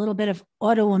a little bit of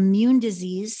autoimmune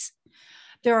disease.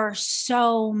 There are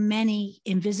so many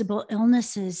invisible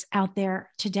illnesses out there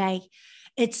today.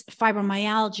 It's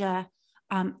fibromyalgia,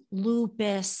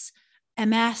 lupus,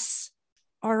 MS,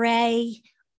 RA,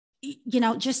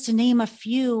 just to name a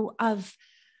few of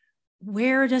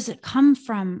where does it come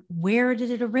from? Where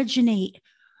did it originate?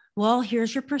 Well,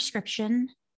 here's your prescription.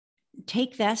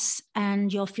 Take this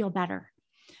and you'll feel better.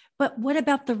 But what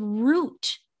about the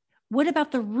root? What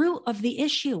about the root of the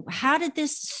issue? How did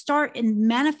this start in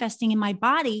manifesting in my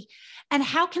body? And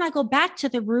how can I go back to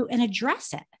the root and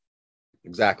address it?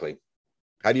 Exactly.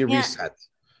 How do you reset?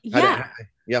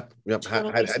 Yep. How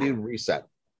do you reset?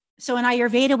 So in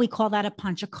Ayurveda, we call that a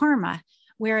panchakarma,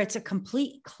 where it's a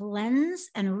complete cleanse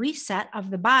and reset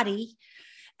of the body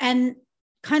and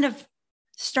kind of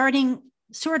starting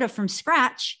sort of from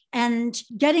scratch and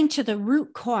getting to the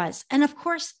root cause. And of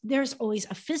course, there's always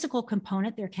a physical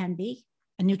component. There can be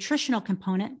a nutritional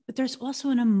component, but there's also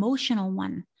an emotional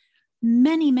one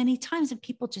many, many times. And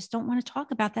people just don't want to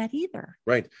talk about that either.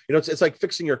 Right. It's like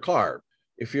fixing your car.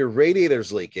 If your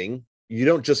radiator's leaking, you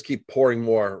don't just keep pouring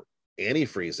more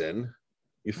antifreeze in.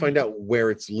 You find out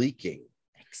where it's leaking.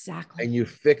 Exactly. And you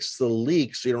fix the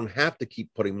leak so you don't have to keep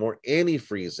putting more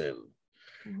antifreeze in.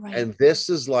 Right. And this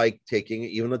is like taking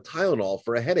even a Tylenol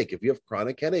for a headache. If you have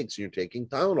chronic headaches and you're taking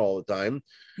Tylenol all the time,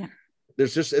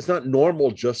 it's not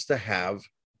normal just to have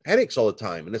headaches all the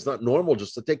time. And it's not normal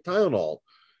just to take Tylenol,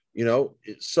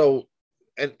 So,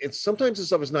 and it's sometimes this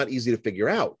stuff is not easy to figure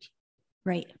out.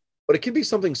 Right. But it can be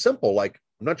something simple, like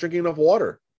I'm not drinking enough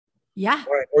water. Yeah.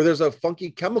 Or there's a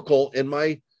funky chemical in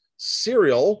my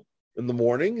cereal in the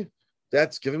morning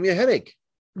that's giving me a headache.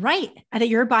 Right. And that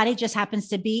your body just happens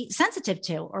to be sensitive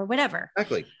to or whatever.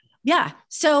 Exactly. Yeah.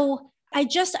 So I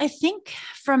think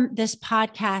from this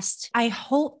podcast, I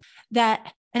hope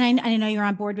that, and I know you're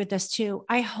on board with this too,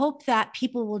 I hope that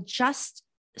people will just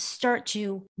start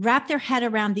to wrap their head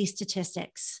around these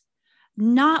statistics,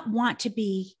 not want to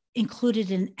be included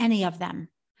in any of them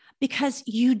because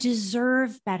you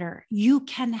deserve better. You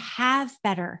can have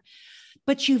better,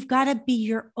 but you've got to be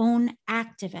your own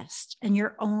activist and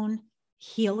your own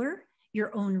healer,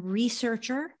 your own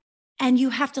researcher. And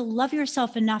you have to love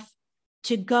yourself enough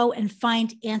to go and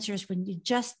find answers when you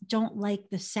just don't like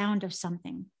the sound of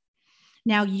something.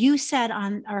 Now, you said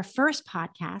on our first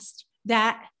podcast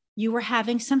that you were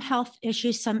having some health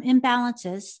issues, some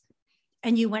imbalances,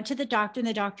 and you went to the doctor and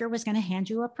the doctor was going to hand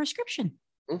you a prescription,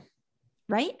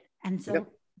 right? And so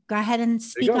go ahead and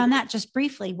speak on that just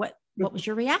briefly. What was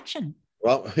your reaction?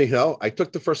 Well, I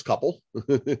took the first couple.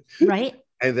 Right.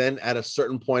 And then at a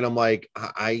certain point, I'm like,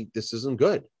 this isn't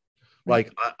good.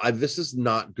 Right. Like, this is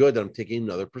not good that I'm taking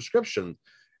another prescription.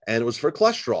 And it was for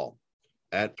cholesterol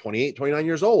at 28, 29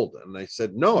 years old. And I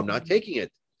said, no, I'm not taking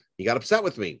it. He got upset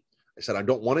with me. I said, I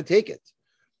don't want to take it.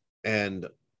 And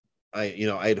I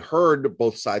had heard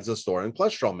both sides of the story on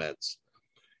cholesterol meds.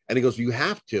 And he goes, you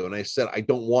have to. And I said, I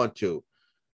don't want to.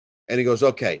 And he goes,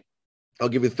 okay, I'll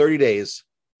give you 30 days.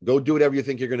 Go do whatever you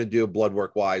think you're going to do blood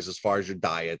work wise, as far as your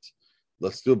diet.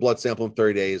 Let's do a blood sample in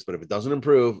 30 days. But if it doesn't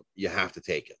improve, you have to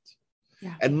take it.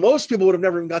 Yeah. And most people would have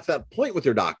never even got to that point with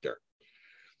their doctor.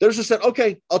 They just said,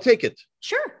 okay, I'll take it.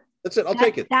 Sure. That's it. I'll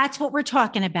take it. That's what we're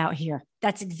talking about here.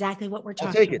 That's exactly what we're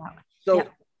talking about. So,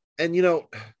 and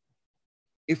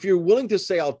if you're willing to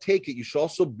say, I'll take it, you should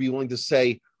also be willing to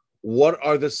say, what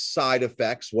are the side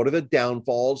effects? What are the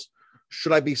downfalls?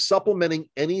 Should I be supplementing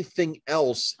anything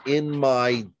else in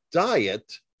my diet?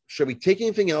 Should I be taking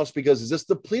anything else? Because is this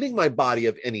depleting my body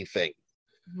of anything?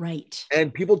 Right.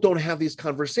 And people don't have these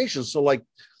conversations. So like,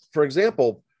 for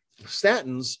example,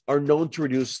 statins are known to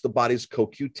reduce the body's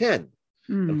CoQ10.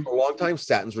 And for a long time,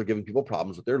 statins were giving people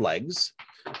problems with their legs,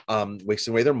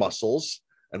 wasting away their muscles.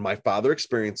 And my father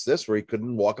experienced this where he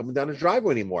couldn't walk up and down his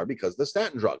driveway anymore because of the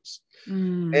statin drugs.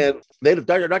 And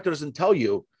the doctor doesn't tell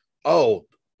you, oh,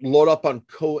 load up on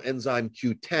coenzyme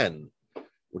Q10,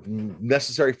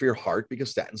 necessary for your heart,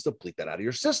 because statins deplete that out of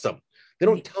your system. They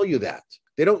don't tell you that.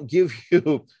 They don't give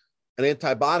you an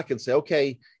antibiotic and say,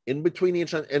 okay, in between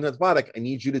each antibiotic, I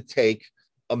need you to take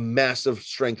a massive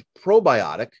strength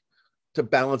probiotic to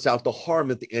balance out the harm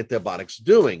that the antibiotic's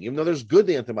doing. Even though there's good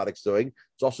the antibiotic's doing,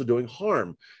 it's also doing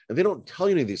harm. And they don't tell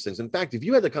you any of these things. In fact, if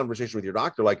you had the conversation with your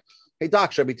doctor, like, hey,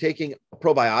 doc, should I be taking a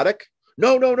probiotic?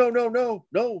 No.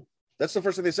 That's the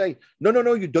first thing they say. No,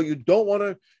 you don't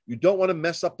want to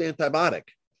mess up the antibiotic.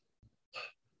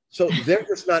 So they're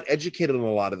just not educated on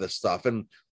a lot of this stuff. And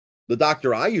the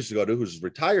doctor I used to go to, who's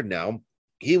retired now,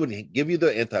 he would give you the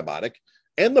antibiotic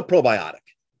and the probiotic.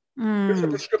 There's a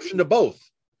prescription to both.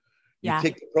 You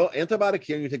take the antibiotic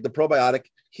here and you take the probiotic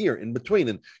here in between.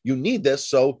 And you need this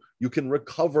so you can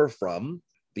recover from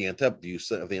the use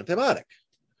of the antibiotic.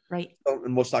 Right. So,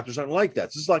 and most doctors aren't like that.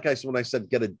 This is like when I said,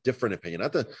 get a different opinion.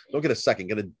 Don't get a second,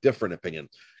 get a different opinion,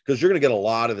 because you're going to get a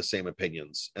lot of the same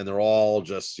opinions. And they're all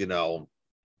just,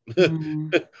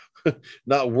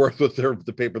 not worth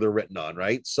the paper they're written on.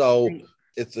 Right. So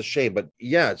it's a shame. But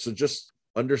so just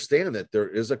understand that there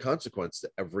is a consequence to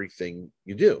everything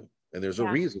you do. And there's a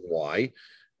reason why,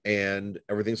 and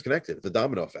everything's connected. It's a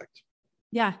domino effect.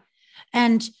 Yeah.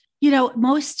 And,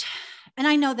 and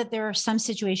I know that there are some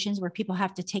situations where people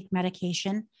have to take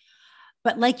medication,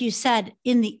 but like you said,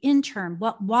 in the interim,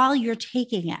 while you're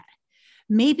taking it,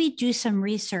 maybe do some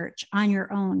research on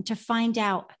your own to find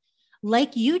out,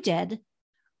 like you did,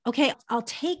 okay, I'll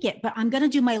take it, but I'm going to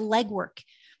do my legwork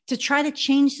to try to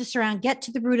change this around, get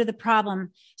to the root of the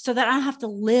problem so that I don't have to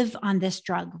live on this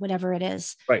drug, whatever it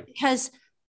is. Right. Because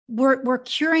we're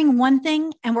curing one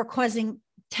thing and we're causing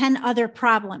 10 other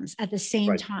problems at the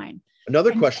same time.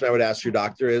 Another question I would ask your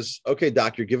doctor is, okay,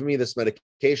 doc, you're giving me this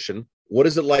medication. What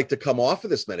is it like to come off of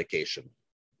this medication?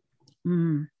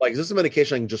 Like, is this a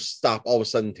medication I can just stop all of a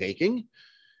sudden taking?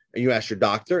 And you ask your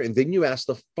doctor, and then you ask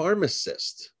the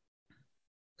pharmacist,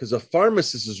 because a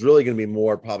pharmacist is really going to be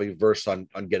more probably versed on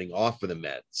getting off of the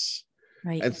meds.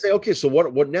 Right. And say, okay, so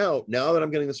what now that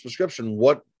I'm getting this prescription,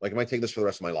 am I taking this for the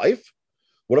rest of my life?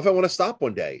 What if I want to stop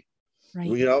one day? Right.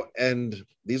 And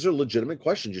these are legitimate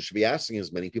questions you should be asking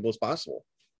as many people as possible.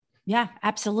 Yeah,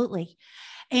 absolutely.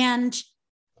 And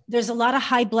there's a lot of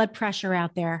high blood pressure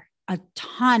out there, a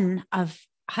ton of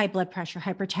high blood pressure,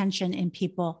 hypertension in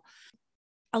people.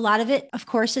 A lot of it, of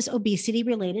course, is obesity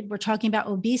related. We're talking about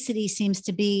obesity seems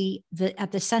to be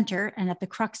at the center and at the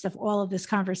crux of all of this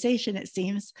conversation, it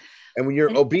seems. And when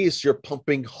you're obese, you're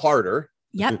pumping harder.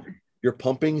 Yep. You're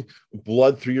pumping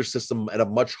blood through your system at a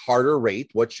much harder rate,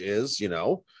 which is,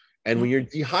 and when you're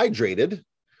dehydrated,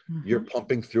 you're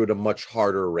pumping through at a much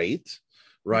harder rate,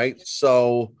 right?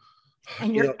 So,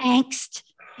 and your angst.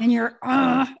 and you're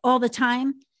all the time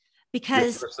Your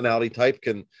because personality type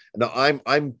can. No,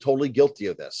 I'm totally guilty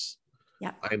of this.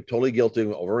 yeah. I'm totally guilty of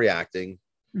overreacting,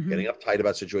 Mhm. getting uptight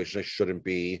about situations I shouldn't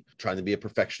be, trying to be a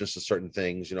perfectionist of certain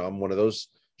things. You know, I'm one of those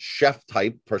chef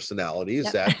type personalities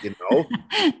Yep. that, you know,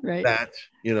 Right. that,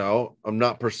 you know, I'm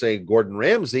not per se Gordon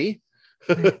Ramsay.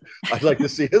 Right. I'd like to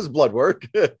see his blood work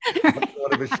on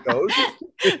one of his shows.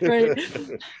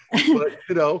 Right. But,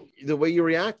 you know, the way you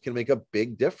react can make a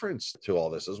big difference to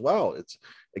all this as well. It's,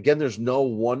 again, there's no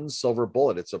one silver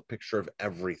bullet. It's a picture of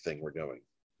everything we're doing.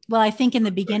 Well, I think in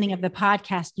the beginning of the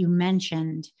podcast, you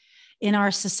mentioned in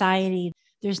our society,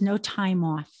 there's no time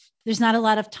off. There's not a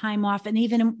lot of time off. And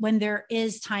even when there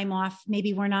is time off,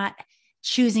 maybe we're not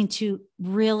choosing to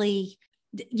really,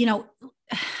 you know,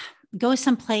 go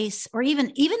someplace, or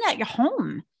even at your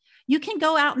home. You can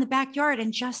go out in the backyard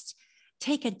and just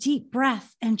take a deep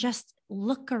breath and just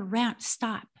look around.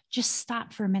 Just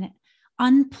stop for a minute,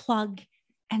 unplug,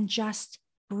 and just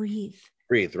breathe.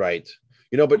 Breathe, right.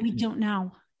 You know, but we don't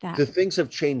know that. The things have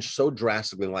changed so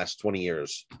drastically in the last 20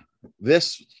 years.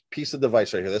 This piece of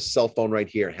device right here, this cell phone right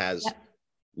here, has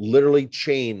literally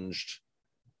changed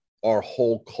our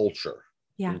whole culture.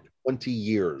 Yeah. In 20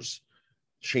 years,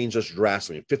 changed us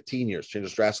drastically. 15 years, changed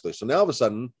us drastically. So now all of a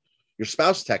sudden, your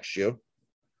spouse texts you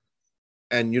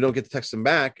and you don't get to text them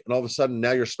back. And all of a sudden,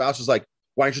 now your spouse is like,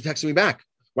 why aren't you texting me back?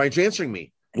 Why aren't you answering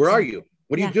me? Where are you?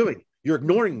 What are you doing? You're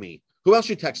ignoring me. Who else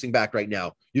are you texting back right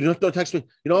now? You don't text me.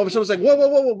 You know, all of a sudden it's like,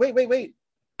 whoa, wait.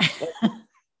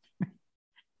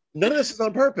 None of this is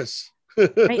on purpose.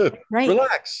 Right.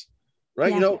 Relax. Right.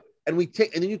 Yeah. You know, and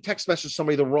then you text message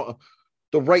somebody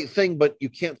the right thing, but you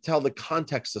can't tell the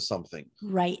context of something.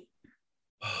 Right.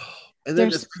 And then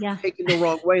it's taken the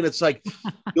wrong way. And it's like,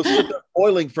 you'll sit there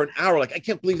boiling for an hour. Like, I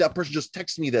can't believe that person just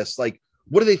texted me this. Like,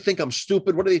 what do they think? I'm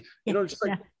stupid. What do they, you know, just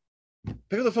like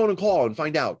pick up the phone and call and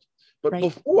find out. But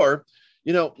before,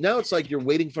 you know, now it's like you're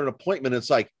waiting for an appointment. It's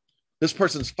like, this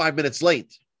person's 5 minutes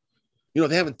late. You know,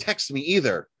 they haven't texted me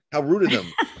either. How rude of them.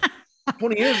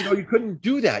 20 years ago, you couldn't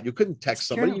do that. You couldn't text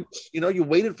somebody. You know, you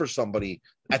waited for somebody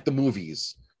at the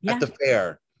movies, at the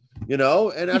fair, you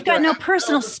know, and you've got no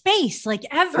personal space, like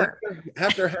ever.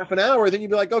 After half an hour, then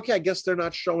you'd be like, okay, I guess they're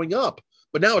not showing up.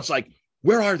 But now it's like,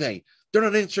 where are they? They're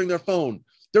not answering their phone.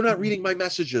 They're not reading my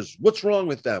messages. What's wrong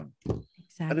with them?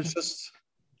 Exactly. And it's just,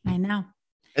 I know.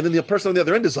 And then the person on the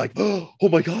other end is like, oh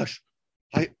my gosh,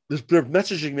 they're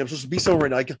messaging me. I'm supposed to be somewhere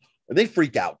right now. And they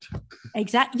freak out.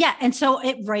 Exactly. Yeah. And so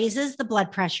it raises the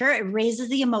blood pressure. It raises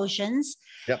the emotions.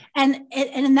 Yep.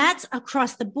 And that's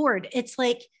across the board. It's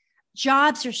like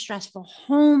jobs are stressful.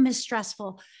 Home is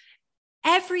stressful.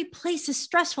 Every place is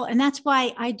stressful. And that's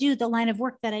why I do the line of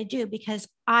work that I do, because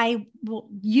I will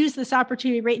use this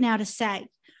opportunity right now to say,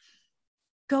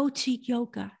 go to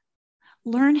yoga,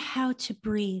 learn how to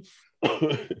breathe.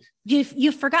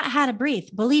 You forgot how to breathe.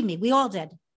 Believe me, we all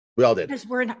did. We all did. Because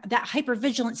we're in that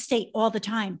hypervigilant state all the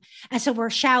time. And so we're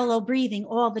shallow breathing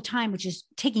all the time, which is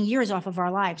taking years off of our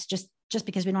lives just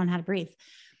because we don't know how to breathe.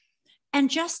 And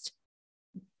just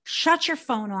shut your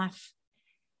phone off,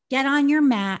 get on your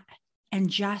mat, and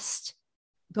just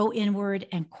go inward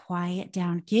and quiet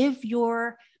down. Give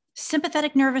your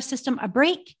sympathetic nervous system a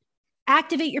break,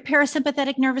 activate your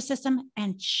parasympathetic nervous system,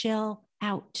 and chill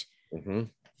out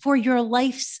for your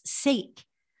life's sake.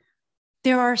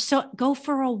 Go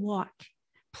for a walk,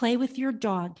 play with your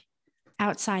dog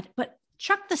outside, but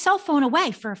chuck the cell phone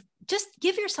away just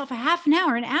give yourself a half an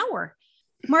hour, an hour.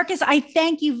 Marcus, I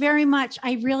thank you very much.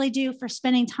 I really do, for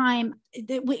spending time.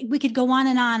 We could go on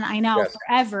and on, I know,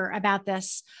 forever about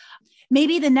this.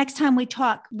 Maybe the next time we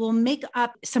talk, we'll make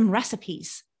up some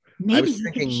recipes. I was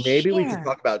thinking we could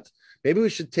talk about, maybe we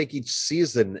should take each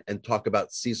season and talk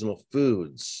about seasonal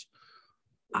foods.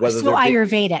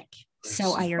 Ayurvedic.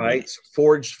 Right,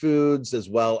 foraged foods as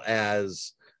well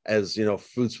as you know,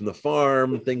 foods from the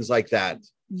farm, things like that.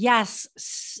 Yes,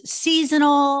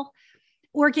 seasonal,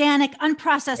 organic,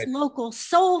 unprocessed, local,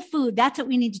 soul food. That's what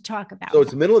we need to talk about. So it's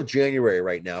the middle of January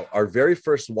right now. Our very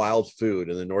first wild food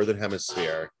in the Northern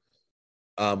Hemisphere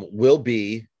will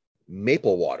be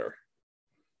maple water.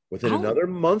 Within another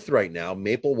month right now,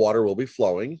 maple water will be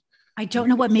flowing. I don't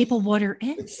know what maple water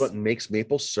is. It's what makes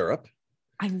maple syrup.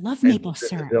 I love maple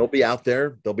syrup. They'll be out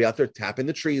there tapping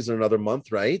the trees in another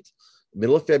month, right?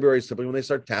 Middle of February is typically when they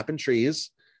start tapping trees,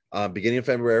 beginning of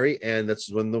February. And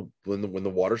that's when the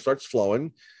water starts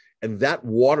flowing. And that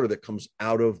water that comes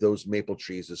out of those maple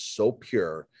trees is so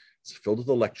pure. It's filled with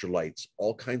electrolytes,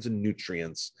 all kinds of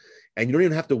nutrients. And you don't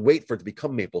even have to wait for it to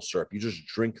become maple syrup. You just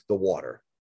drink the water.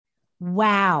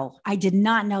 Wow. I did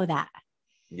not know that.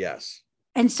 Yes.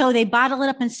 And so they bottle it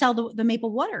up and sell the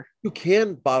maple water. You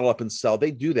can bottle up and sell.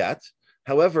 They do that.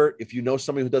 However, if you know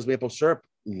somebody who does maple syrup,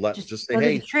 just say, go to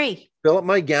hey, the tree. fill up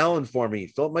my gallon for me.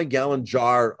 Fill up my gallon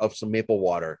jar of some maple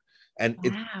water. And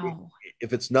Wow.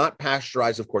 if it's not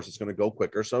pasteurized, of course, it's going to go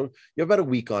quicker. So you have about a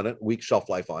week on it, week shelf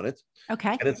life on it.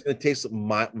 Okay. And it's going to taste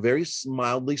very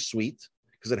mildly sweet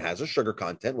because it has a sugar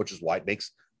content, which is why it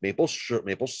makes maple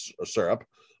syrup.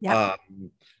 Yeah.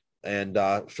 And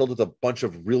filled with a bunch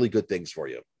of really good things for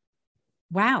you.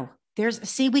 Wow.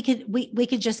 We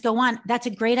could just go on. That's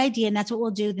a great idea. And that's what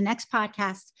we'll do. The next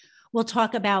podcast, we'll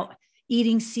talk about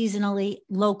eating seasonally,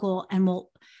 local,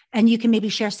 and you can maybe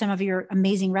share some of your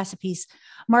amazing recipes.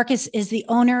 Marcus is the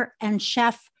owner and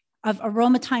chef of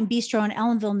Aromatime Bistro in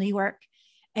Ellenville, New York,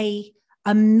 a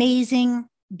amazing,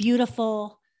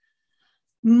 beautiful,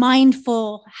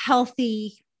 mindful,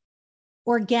 healthy,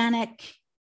 organic,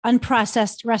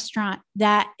 unprocessed restaurant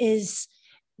that is,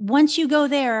 once you go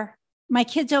there, my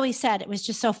kids always said, it was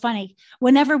just so funny.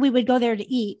 Whenever we would go there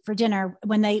to eat for dinner,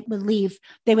 when they would leave,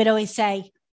 they would always say,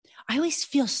 I always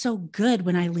feel so good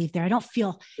when I leave there. I don't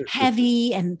feel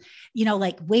heavy and,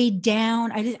 like weighed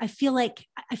down. I feel like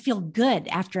I feel good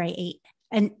after I ate.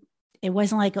 And it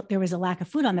wasn't like there was a lack of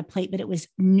food on the plate, but it was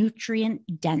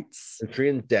nutrient dense.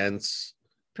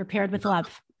 Prepared with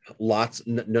love. Lots,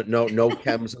 no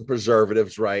chems and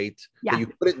preservatives, right? Yeah. That you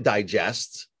couldn't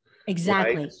digest.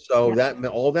 Exactly. Right? So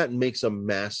all that makes a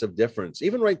massive difference,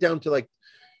 even right down to like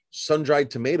sun-dried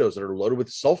tomatoes that are loaded with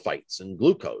sulfites and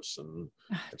glucose and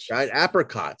dried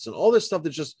apricots and all this stuff.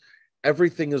 That's just,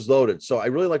 everything is loaded. So I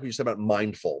really like what you said about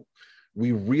mindful.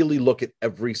 We really look at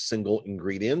every single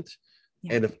ingredient.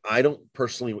 Yeah. And if I don't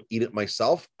personally eat it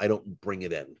myself, I don't bring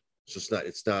it in. It's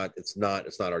not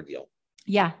our deal.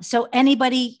 Yeah. So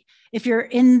anybody, if you're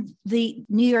in the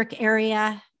New York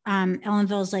area,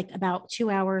 Ellenville is like about 2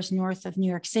 hours north of New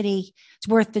York City. It's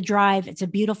worth the drive. It's a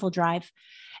beautiful drive.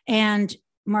 And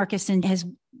Marcus and his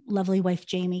lovely wife,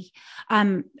 Jamie,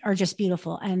 are just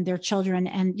beautiful, and their children,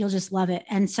 and you'll just love it.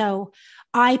 And so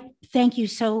I thank you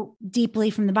so deeply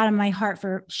from the bottom of my heart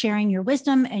for sharing your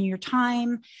wisdom and your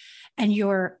time and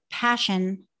your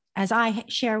passion. As I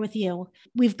share with you,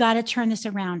 we've got to turn this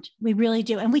around. We really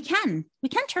do. And we can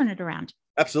turn it around.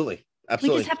 Absolutely. We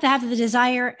just have to have the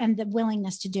desire and the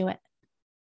willingness to do it.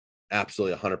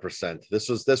 Absolutely. 100%. This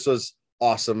was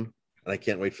awesome. And I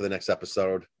can't wait for the next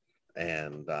episode.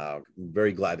 And I'm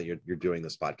very glad that you're doing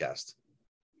this podcast.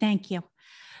 Thank you.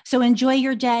 So enjoy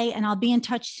your day, and I'll be in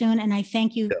touch soon. And I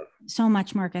thank you so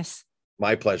much, Marcus.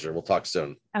 My pleasure. We'll talk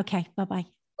soon. Okay. Bye-bye.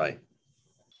 Bye.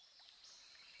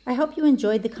 I hope you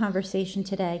enjoyed the conversation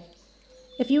today.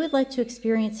 If you would like to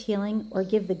experience healing or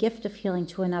give the gift of healing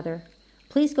to another,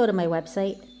 please go to my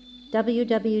website,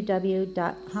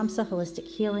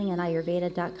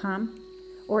 www.hamsaholistichealingandayurveda.com,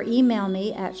 or email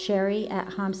me at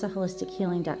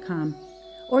sherry@hamsaholistichealing.com,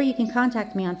 or you can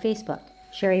contact me on Facebook,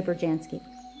 Sherry Berjanski.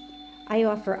 I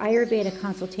offer Ayurveda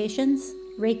consultations,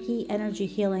 Reiki energy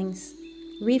healings,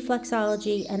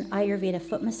 reflexology and Ayurveda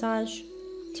foot massage,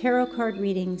 tarot card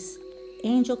readings,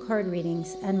 angel card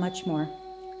readings, and much more.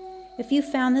 If you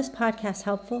found this podcast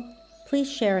helpful,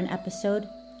 please share an episode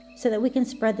so that we can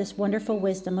spread this wonderful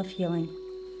wisdom of healing.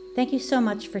 Thank you so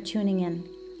much for tuning in.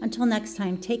 Until next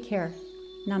time, take care.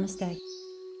 Namaste.